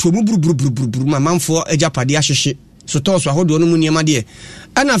eja to mu buruburu mamamfo eja pade ahyehye so to so ahodo no mu niema de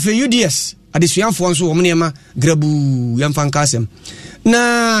ana fe UDS adesuanfo nso wo mu niema grabu yamfanka asem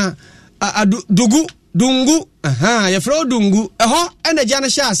na dungu ye fro dungu eho ena ja na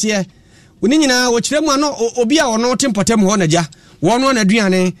hye ase oni nyina wo kire mu ano obi a wono tempotem ho na ja wono na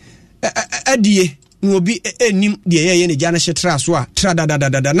aduane adie no obi enim de ye ne jana hyetra so a tra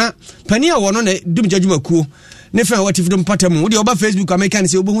da na pani a wono na dum jadwumakuo ne fa wati fidum patamu de oba Facebook American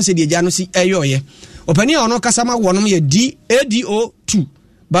se obo hu se de jano si eyoye opani a wono kasama wonom ye DADO2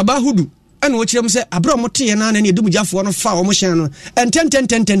 baba hudu ana wo kirem se abro mote ye na ne dum jafo no fa wo mo hyen no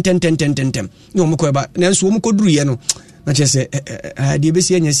enten no mo ko ba nanso wo mo koduru ye no na chese de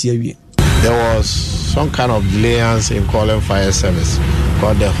besi anya si awie. There was some kind of delayance in calling fire service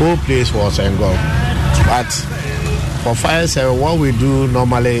because the whole place was engulfed. But for fire service, what we do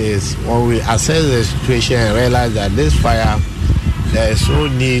normally is when we assess the situation and realize that this fire, there is no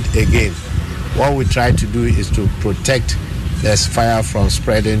need again, what we try to do is to protect this fire from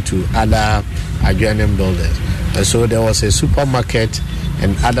spreading to other adjoining buildings. And so there was a supermarket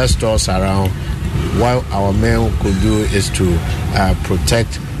and other stores around. What our men could do is to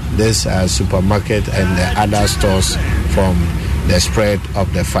protect this supermarket and the other stores from the spread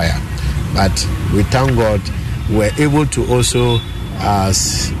of the fire. But we thank God we were able to also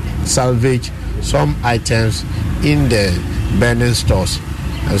salvage some items in the burning stores.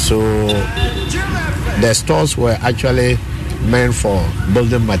 And so the stores were actually meant for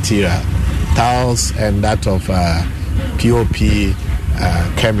building material, tiles and that of POP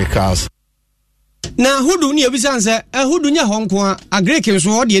chemicals. Na hudu ni ebisanse hudu nya honko agreke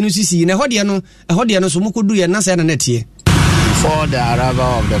so hode no sisi na hode no so mukodu ye na se na netie. Before the arrival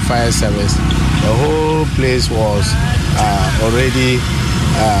of the fire service, the whole place was already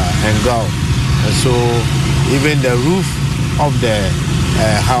engulfed, and so even the roof of the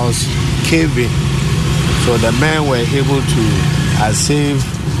house caved in. So the men were able to save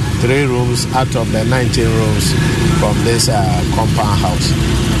 3 rooms out of the 19 rooms from this compound house.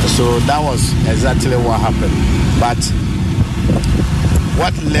 So that was exactly what happened. But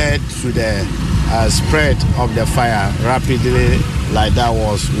what led to the spread of the fire rapidly like that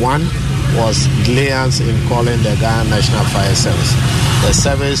was delayance in calling the Ghana National Fire Service. The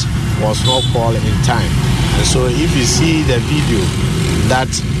service was not called in time. And so if you see the video that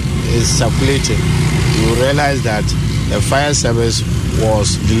is circulating, you realize that the fire service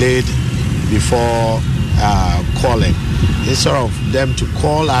was delayed before calling. Instead of them to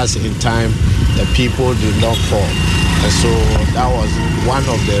call us in time, the people did not call. And so that was one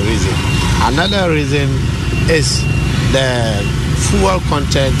of the reasons. Another reason is the fuel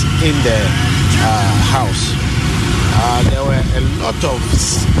content in the house. There were a lot of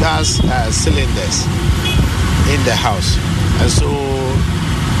gas cylinders in the house. And so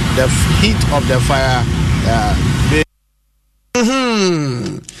the heat of the fire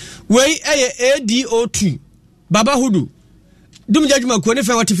Way ADO2 Baba Hudu Dum judgment ko ne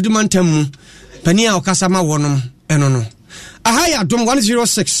fa wati fiduman tammu pani a okasama wonom eno ahaya dum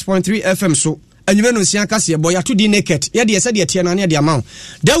 106.3 FM so anyume no sia kase boy ato di naked ye de se de tie na ne de ama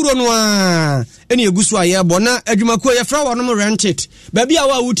dawro no a ene egusu aye bo na adwumako ye fra wonom rented ba bia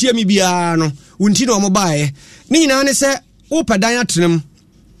wa wutie mi bia no wunti no mo baaye ni nyina ne se wo pedan atrem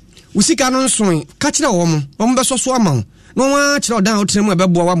usika no nson ka kire wo mo beso so ama no wa kire odan otrem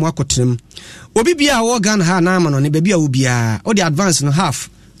ebebo wa mo akotrem obi bia wo gan ha na ama no ne ba bia wo bia o de advance no half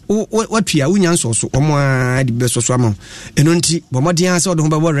watua wunya nso so omo a de beso so ama eno nti bomodin ase odo ho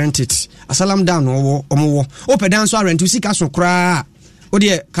ba rent it asalam down wo omo wo pedan so rent usika so kra o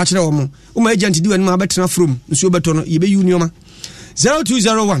de ka kire wo mo o ma agent di wani ma betena from nso beto no yebe unioma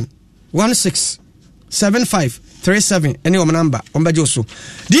 0201 167537 ene wo number ombajo so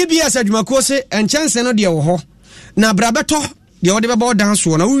DBS adwumako se enchanse no de wo ho na brabeto de wo de beba dan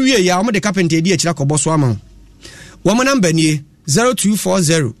so na wuwie ya wo de carpenter di akira kobo so ama wo mo number nie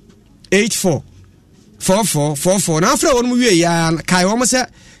 0240 844444 na afra wonu wie ya kai wo mo se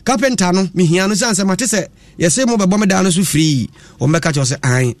carpenter no mihia no sanse mate se yese mo bebo me da no so free o meka cho se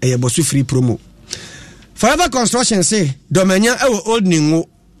an e bo so free promo Forever Construction say domenya e old ningo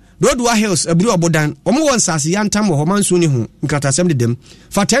Dodua Hills abru obodan omo won sase yantam wo manso ni hu nkratasem de dem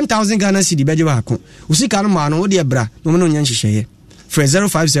for 10,000 Ghana cedi beje ba ko usika no ma no wo de bra no no nya nhihye for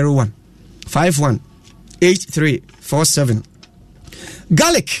 0501 518347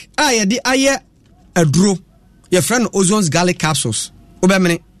 garlic ayede aye aduro your friend Ozon's garlic capsules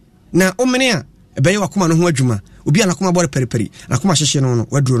obemene na omene a ebeye wakoma no ho adwuma obi anakoma bore periperi nakoma hyehye no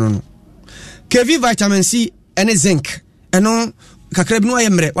waduro no KV vitamin C ene zinc eno kakra bi no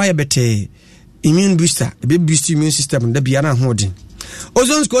ayemre waye bete immune booster be boost immune system da bia na hodin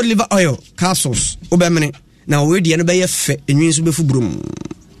Ozon's cod liver oil capsules obemene na we de no be ye fe enwin so befu brum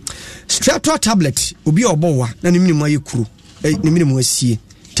Strato tablet obi obowa na niminimu ayekuru niminimu asie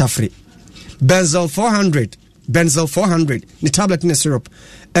tafre benzyl 400 ni tablet ni syrup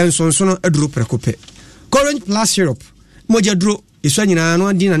ensonso no aduro prekope Corange Plus syrup moja duro iso nyina no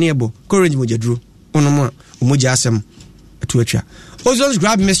adi na ne ebo Corange moja duro onomo a moja asem atuatwa Ozon's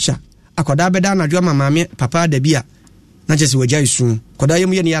grab mixture akoda beda na dwo mamame papa da bia na chese waja isu koda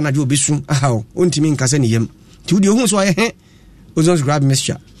yem ye ne ya na dwo besu ahaw ontimi nkase ne yem ti wudi ohun so ye Ozon's grab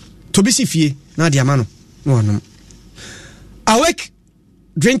mixture to be fie na dia ma no no awake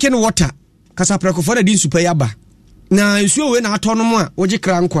drinking water kasa preko for the super yaba na nsuo we na atono mu a woje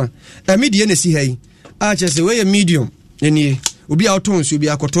kra nkwa medie na si hai a chese we medium eni obi a oton nsuo bi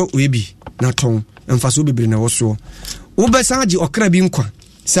akoto we bi na ton emfaso bibiri na woso wo besaji okra bi nkwa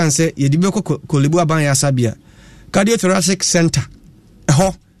sanse yedi be kolebu aban ya sabia cardiothoracic center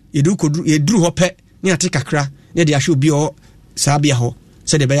ho yeduru ho pe ni ate kakra ne de ahwe obi o sabia ho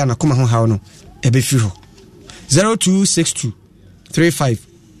se de be ya na koma ho hawo no ebe fi ho 0262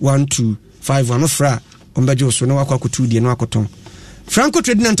 351251 ofra ombajo so no akwakutu die no akoton Franco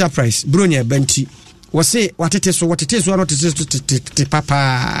Trading Enterprise bronya banti wose watete so no tete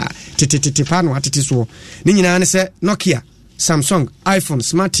papa tete pano watete so ni nyina ne se Nokia, Samsung, iPhone,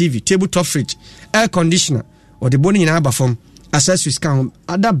 Smart TV, tabletop fridge, air conditioner or the boni nyina aba form accessories kan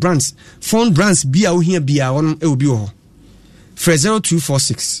other brands phone brands bia wo hia bia won e obi ho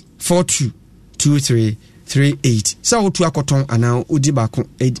 0246 422338 sa wotu akoton ana odi ba ko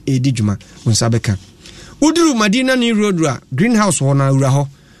edi djuma wonsa beka uduru Madina ni road ra greenhouse wona ura ho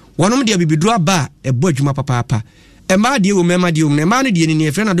wonom de bibidura ba ebo adwuma papa ema de wo mema de wo ema ne de ni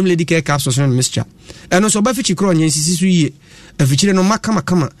efre na dom lady care capsules no mixture eno so ba fichi kro nyansisi so yie afichire no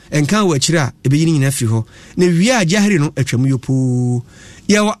makama enkan wa chire a ebe yini nyina fi ho na wi a jahre no atwam yopo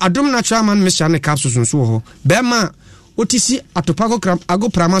ye wo adom natural man mixture ne capsules so ho be ma otisi atopako kram ago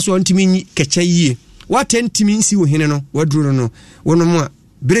prama so ntimi nyi kecha yie watentimi nsi wo hene no waduro no wono mu a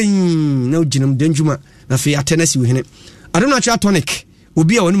brain na ojinam danjuma na fe atenasi wo hene adom natural tonic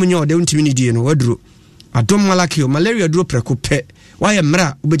obi a wonu nya ode ntimi ni die no waduro adom malakio malaria duro preko pe waye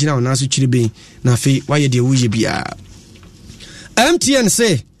mra ubegina wona so chiribe na fe waye de wuye bia MTN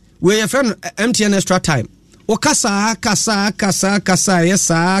say we your friend MTN extra time o kasa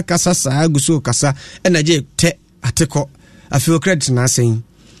yesa kasa guso kasa enaje te ateko afio credit na sen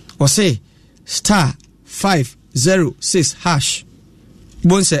o say star 506 hash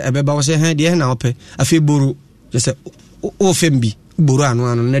bonse ebeba wo say han de na ope afi boru just o fembi boru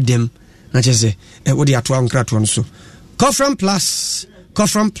anu na dem na chese wo de ato ankrato no so Cofram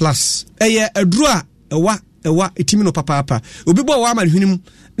Plus eye aduru a ewa etimi no papa obi bo wa ma hwenim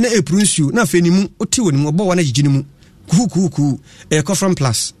na epru nsuo na afenimu oti wonimu obo wa na giginimu kuku Cofram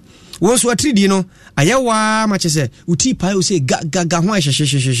Plus wo so atridi no ayawa ma che se uti pa o se ga ho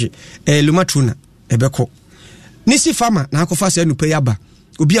ahye lumatuna ebeko nisi farmer na akofa se nupe yaba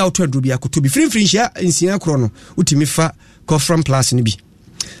obi a oto aduro bi akoto bi frinfrin hia nsia kro no utimi fa Cofram Plus ni bi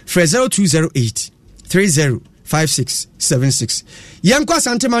for 0208 305676 yankwa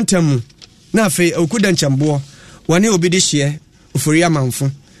santemantam na afi okuda nchambo wane obi de hye ofori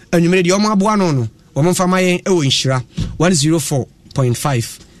amanfo anwumere de omo aboa no omo mfama yen ewo nhira 104.5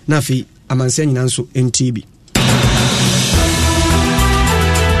 na afi amanse nyina nso NTB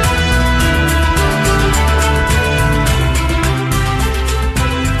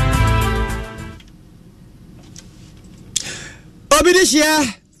obi de hye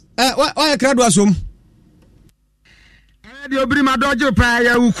wa krado asom de obri madojo pa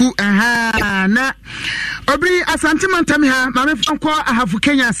ya wuku na obri asantemantam ha ma me fanko ahafu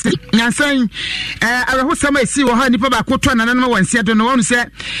Kenya se nyansan areho sama esi wo ha nipa ba koto na nanom wanse do no wonu se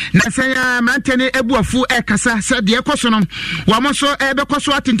na san mantene ebuafu kasa se de ekoso no wa mo so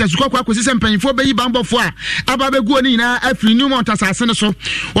bekoso atentasuko kwa kosi se mpanyifo be yi bambofo a aba begu oni na afri new mont asase no so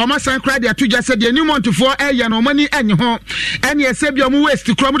wa mo san kra de atuja se de new mont fo ya no mani enye ho ene ese bi omo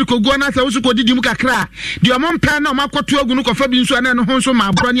waste kro mo de kogu na se wo su kodidi mu kakra de omo mpa na omo akoto no kofa bi nso na no ho nso ma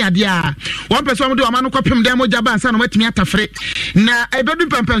abro ni ade a one person mo de o ma no kopem dem mo jaba ansa no matimi atafre na ebedu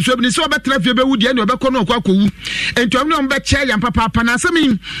pampanso bi ni so obetra fie be wudi ene obekọ no kwakowu entom no mbe che ya papa na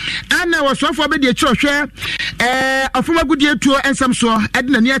asemi ana wasofo be de chirehwe afuma gudi etuo ensam so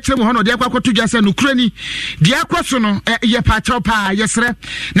ede na ni akire mo ho no de akwakoto dwase no kurani de akwaso no ye pa chopa yesre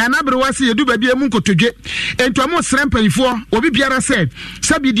na nabere wase yedu ba bia mu nkotodwe entom sre mpanifo obi biara se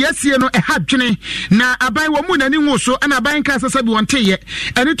sabi de asie no hadwene na aban wo mu nani nwoso ana aban ka sabi wonte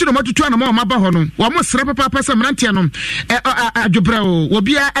eni tu no matutu na ma ba ho no wo mo sre papa se mrantie no adwobrao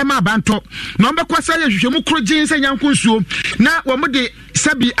obia ema abanto na ombekwa ya hwehwemu krogin se nyanko nsuo na wo mo de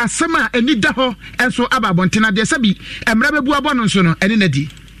sabi asema eni da ho enso ababontena de sabi emra bebu abo no nso no eni nadi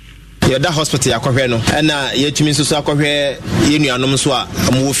da hospital akwahwe no na yetumi nso akwahwe yenuanom so a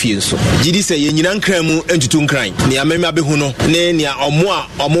amwo fie nso gidi se yenyina nkran mu entutu nkran ne amema abehu no ne ne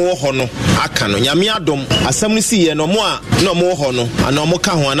omo ho no aka no nyame adom asam si ye no mo a na omo ho no ana omo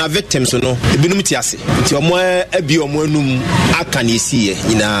ka ho ana victims no ebinum ti ase ti omo abi omo anum aka ne si ye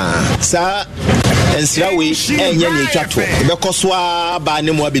nyina sa ensirawe enye ne twato ebekoso aba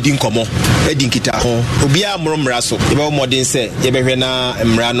ne mo abedi nkomo edi nkita ho obi a mromra so ebe modern se yebehwe na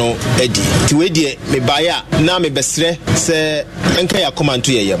mra no edi ti wedie me baya na me besre se enka ya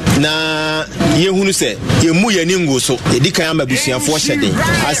komanto yeyem na yehunu se yemu yani ngoso edi kan amabusuafo hyeden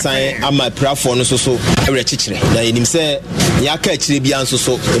asan ama prafo no so ewre chichire na yenim se yaka achire bia nso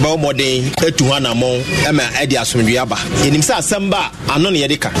so ebe modern etu hana mo ema edi asomdwe aba yenim se asamba ano ne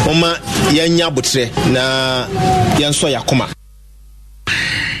yedika moma yanya botre na yanso yakoma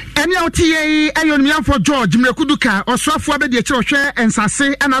eni otiye ayon miamfo George mrekuduka oswafo abedi e chirehwe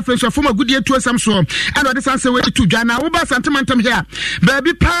ensase ana afensofo magudi etu asamso ana de sanse we tu dwana wo ba santemantam here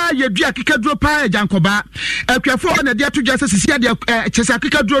baabi pa yedua akekaduro pa jankoba atwafo na de atudwa sesisi ade chese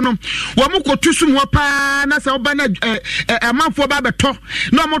akekaduro no wo mokotu sum ho pa na se oba na amanfo ba beto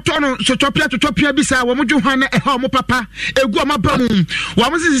na moto no chotopia bisa wo modwu hwan na eha mo papa egu o mabam wo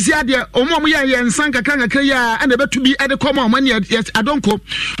mo sesisi ade omo ye nsan kakra ya ana betu bi ade koma omani adonko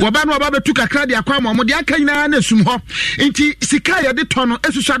ba no ba betu kakra de akwa mo de aka nyina na sum ho nti sika ye de tono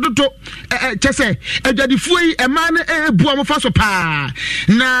esusu adodo chese adwadifuo yi ema na ebu o mo fa so pa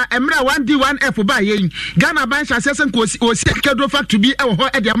na emra 1D1F ba ye Ghana ban chase sen ko osi kadro factory bi e wo ho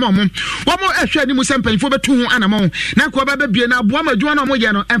e de ama mo wo mo ehwe ni mu sempanfo betu ho anamo na ko ba bie na aboa madwuma na mo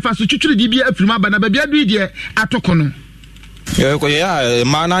ye no emfa so twitwiri di bi afirima ba na ba bia du die atokono ya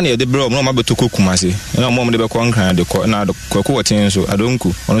mana ne de bro no ma beto kokumase na mo de be ko nkran de ko na ko wotin so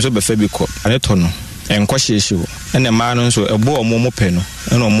adonku ono so be fa bi ko ane to no enko hyehye wo ene ma no so ebo omo mo pe no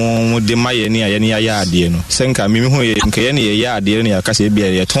ene omo de maye ni aye ni ya ade no senka mimi hu ye nke ye ne ya ade ne ya kase bia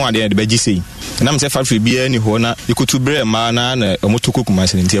ye ton ade ne de bagisi na mse factory bia ni ho na ikutu bre ma na omo to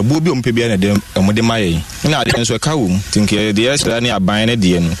kokumase nti ebo bi omo pe bia na de omo de maye na ade so ka wo tinke de yesra ni aban ne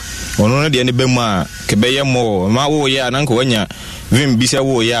de no ono no de ne bemu a kebeye mo ma wo ye ananko wanya vim bisa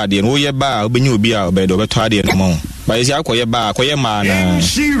wo ye ade no wo ye ba obenye obi a obedo beto ade no mo ba yesi akoye ba akoye ma na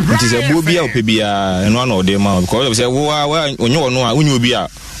nti se bo bia opebia eno na ode ma because se wo onye ono a onye obi a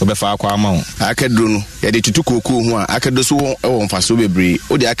obefa akwa ama wo akedo no ye de tutu koko ho a akedo so wo mfaso bebre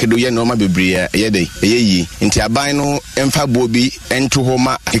o de akedo ye no ma bebre ye de yi nti aban no emfa bo bi ento ho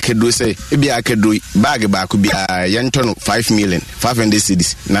ma akedo se ebi akedo bag ba ko bi ye nto no 5 million 500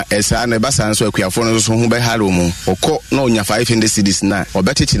 cedis na esa na ba san so akuafo no so ho be haro mu okọ na onya 500 cedis na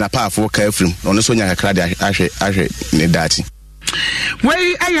obeteti na paafo ka afrim no so nya kakra de ahwe ne dati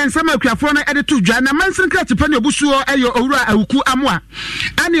wei ayen sama akuafo no ede to dwa na mansin krati pa ne obusuo ayo owura awuku amoa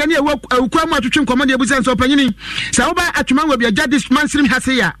ane ne awuku amoa twetwe nkomo ne ebusan so panyini sa wo ba atwuma wa bia jadis mansin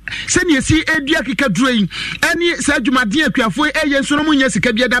hase ya se ne esi edua kika duroyi ani sa adwumaden akuafo ayen so no munya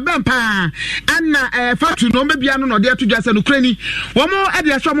sika bia da bampa anna factory no mebia no de to dwa se no krani wo mo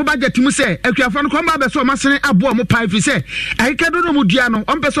ade aso mo budget mu se akuafo no komba be so masene abo mo pai fi se ahikado no mu dua no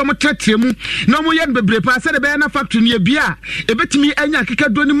ompe so mo tretremu no mo ye no bebre pa se de be na factory ne bia ebetimi anya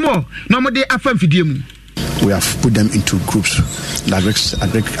kikado ni mo no mo de afam fidie mu. We have put them into groups. The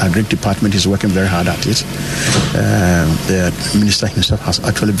agric department is working very hard at it. The minister himself has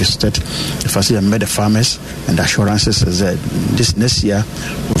actually visited the facility and met the farmers, and the assurances that this next year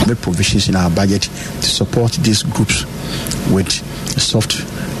we've made provisions in our budget to support these groups with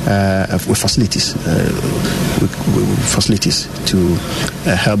with facilities, to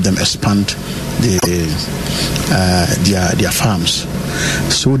help them expand their farms,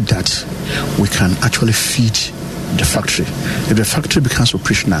 so that we can actually feed the factory. If the factory becomes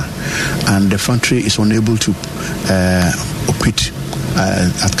operational and the factory is unable to operate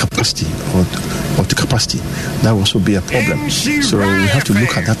at capacity or to capacity, that will also be a problem. So we have to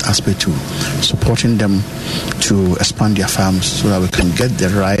look at that aspect too, supporting them to expand their farms so that we can get the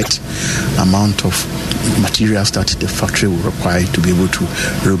right amount of materials that the factory will require to be able to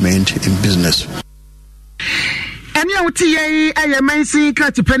remain in business. Any OTA, mansi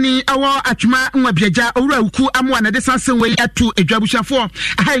Kratipani, our Achma, Mwabiaja, Uku, Amwana, the Sanson way at 2 a Jabusha 4, a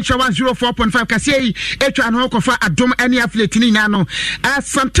high show 104.5 Cassie, Etran Hokofa, a dom any affiliate Nano,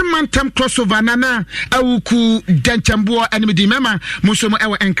 as Santamantam crossover Nana, Auku, Denchambua, and Medimema, Musomo,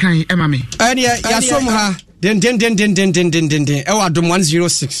 our Enkai, Emami. And Yasomaha, den, our dom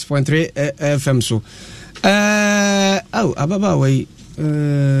 106.3 FM. So, Ababa way,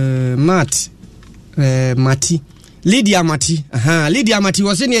 Mati. Lydia Mati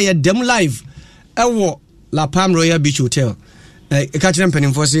was in here dem live La Palm Royal Beach Hotel. Catch them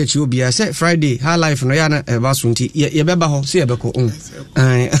penning for say you be say Friday high life no yana basunti ye beba ho say ebeko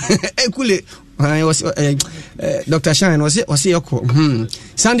ekule was Dr. Shine was yoko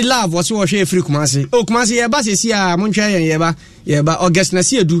Sandy Love was share free Kumasi Kumasi ye ba se a montwa ye ba August na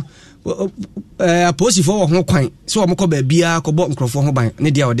se edu aposi for ho kwan so omko ba bia ko bo nkrofo ho ban ne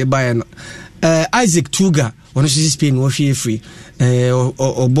dia ode ba no Isaac Tuga ono sisi Spain wo hwe free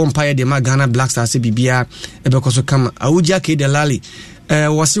o bompire de Ghana Black Stars bibia ebekoso kama awuja ke de lali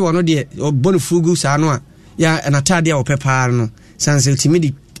wose wono de bonu fugu sa no a ya anatade a opepa no sanse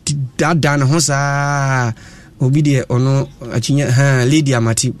timidi dada no ho sa obi de ono achinya lady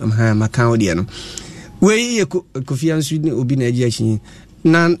amati makan de no we ye Kofi Ansu ni obi na agi achi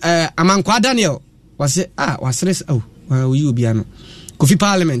na amankwa Daniel wase wasres we obi ano Kofi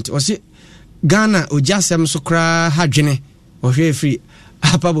Parliament wase Ghana ojasem so kra hadwene ohwe free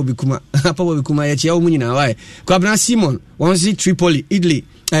apabo bikuma ya chia omunyi na wai Kwabna Simon wonsi Tripoli Italy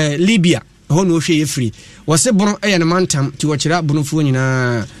Libya hono ohwe free wose bono na mantam ti wochira bonofuo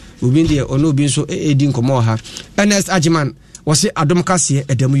nyina obi ndie ono obi so edi nkomo ha Ernest Ajiman wose adom kase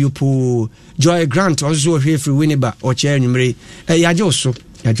edam yopo Joy Grant wonso ohwe free Winneba oche anwumre yaje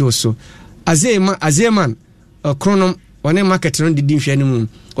oso Azeman Kronom one market no didi hwe ne mu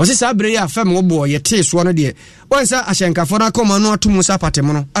wose sabre ya fam obo yete so no de wonsa ahyenkafo na akoma no atomu sapate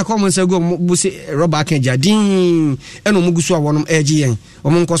mo no akoma nsa go busi roba kan jadin eno mugusu a wonom agi yen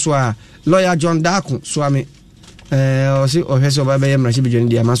omonkoso a lawyer John Daku so ame wose ohwese oba be yemra bidwoni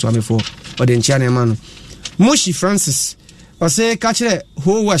de ama so ame fo ode nchia na ema no Mushi Francis wose ka kire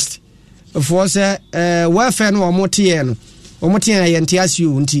Whole West for say welfare no omotie no omotie ye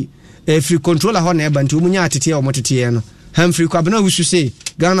ntiasiu nti free controller ho na eba nti omunya atete omotete no Humphrey Kwabena wisu say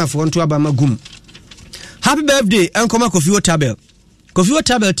Ghana for onto abama gum. Happy birthday Enkoma Kofi Tabel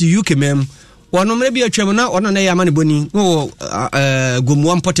to UK mem. Wono mre bi atwam na ono na yamane boni no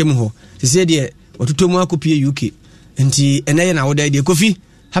gomu ampotem ho. Se say de otutomu akopie UK. Nti eneye na woda de Kofi.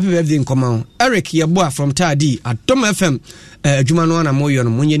 Happy birthday Enkoma. Eric Yeboa from Tadi at Tom FM. Adwuma no na moyo no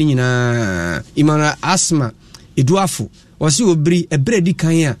munye ni nyina Imana Asma Eduafo. Wasi obri ebre di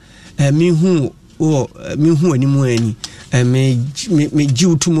kan a mihu animu ani me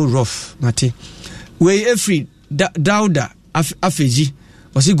jiu tumo rough mate we every dauda afeji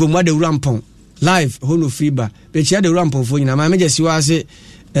wasi gomwa de rampon live hono fiba be chia de rampon fo nyina ma meje siwa se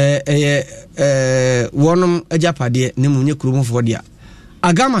wonom agapade ne mu nye kuromfo dia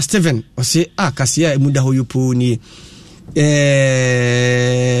Agama Steven ose kasia emuda ho yupo ni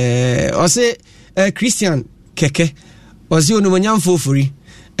ose Christian keke ose onumanyamfo ofori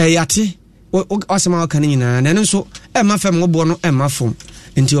yate osema aka nyina na nso ma fam ngobo no ma fom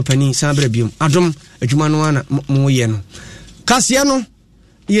nti opani sabra biom adom adwuma no ana mo ye no kasia no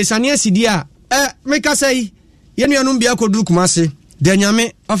yesane asidi a meka sai ye nuanom bia koduru kumase de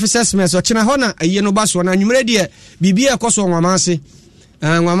nyame officers mess o chena ho na aye no baso na nwumre de bibia ekoso nwamase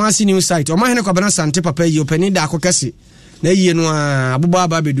new site o ma hene kwabana sante papa yi opani da akokese na aye no aboba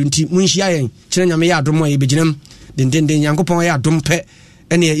aba bedu nti munhia yen chena nyame ya adom aye beginam dendenden yankopon ya adom pe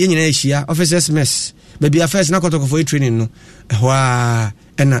ene ye nyina ehia officers mess baby affairs na kotoko training no wa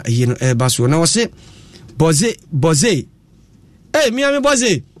ena aye no baso na wo se boze miami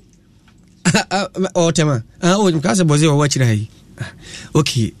boze tema mkasa boze wa wachira hai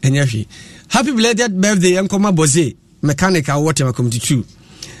okay enyafi happy belated birthday yankoma boze mechanical water ma committee 2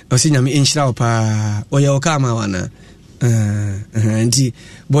 osinya mi inshira opa oya okama wana nti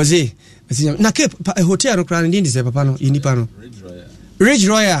boze osinya na ke hotel no kran ndi se papa no yinipa no Ridge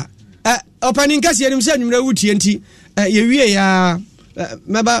Royal opening kasi yenim se nwumra wutie nti ye wie ya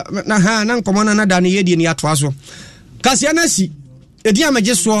meba na ha na nkomona na da ne yedie ne ato aso kasi anasi edi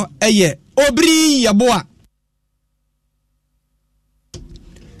amaje so eye obri yaboa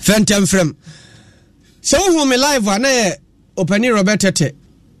Phantom frame so who me live na openi Robert Tete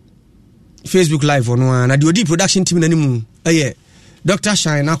Facebook live ono na the Odi production team nanimu eye Dr.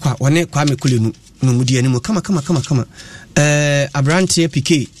 Shine akwa wone kwa mekulenu no mudi animu kama Abrante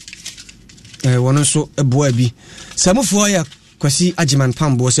PK wono so eboa bi samufo ya kwasi agiman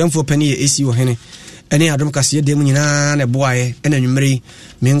pambo samfo pani ye AC wo hene ene adom kase de mu nyina na boaye ena nwumre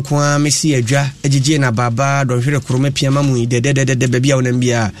me nkoa mesi adwa agigye na baba donhwere kuroma piama mu de bia wona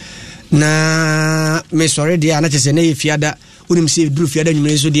bia na me sore dia na chese na yefiada unim se duru fiada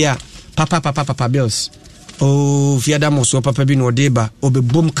nwumre so dia papa bills fiada mo so papa bi no deba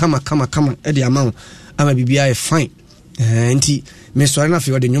obebom kama e de ama bibia e fine nti me sore na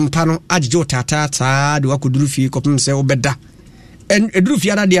fi ode nwumpa no agigye tata de wakuduru fi kopem se obeda eduru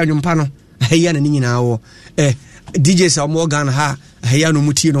fiada de nwumpa no heya na nyina wo DJ sa Morgan ha heya no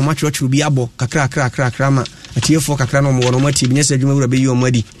mutie no matwetwe bi abo kakra ma atiefo kakra no mo no mati bi nyesa dwuma wura be yi o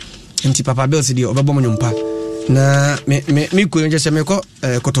madi nti papa bills de obebo mo nyumpa na me ko nje se me ko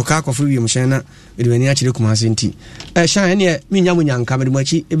kotoka ko fu wi mo shena de wani a kire kuma senti shan ne me nya mo nyanka me de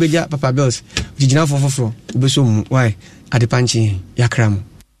machi ebeja papa bills jijina fofoforo be so mu why adepanchi yakram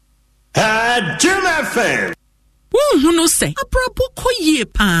Juma FM Hunu se abrabo koye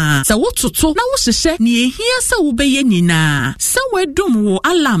pa sa wototo na wo hyehyɛ ne ehia sa wo beye nyina sa wedum wo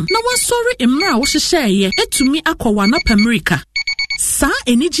alarm na wasori emra wo hyehyɛ etumi akɔwa na America sa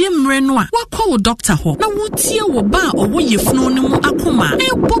enije mre no a wakɔ wo doctor ho na wotie wo ba owo yefunu ne mu akoma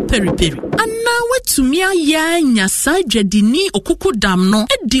ebo periperi ana wetumi aya nya sa dwadini okuku dam no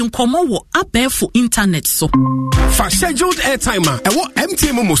edi nkomo wo abɛfo internet so fa scheduled airtime ewo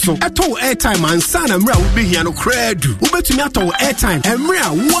MTN mo so eto airtime ansa na mra wo behia no kredu wo betumi ato airtime emra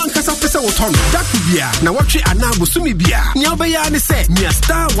wo ankasa pese wo ton that bia na watwe anabo sumi bia nya obeya ne se nya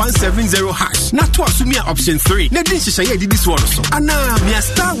star 170 hash na to asumi option 3 na din hyehyɛ didi so no so ana nya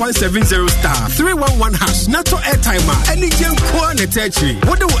star 170 star 311 hash na to airtime ani gen kwa na techi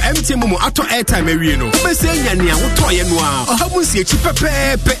wo de wo MTN mo ato airtime awie no wo bese nya ne a wo to ye no a ohamu sie chi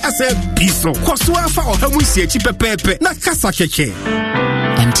pepepe asa biso koso afa ohamu sie chi pepe na kasa keke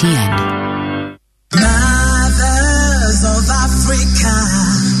MTN Mothers of Africa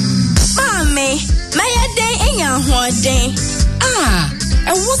Mami, my day in your hoarding.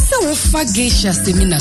 I want some geisha semina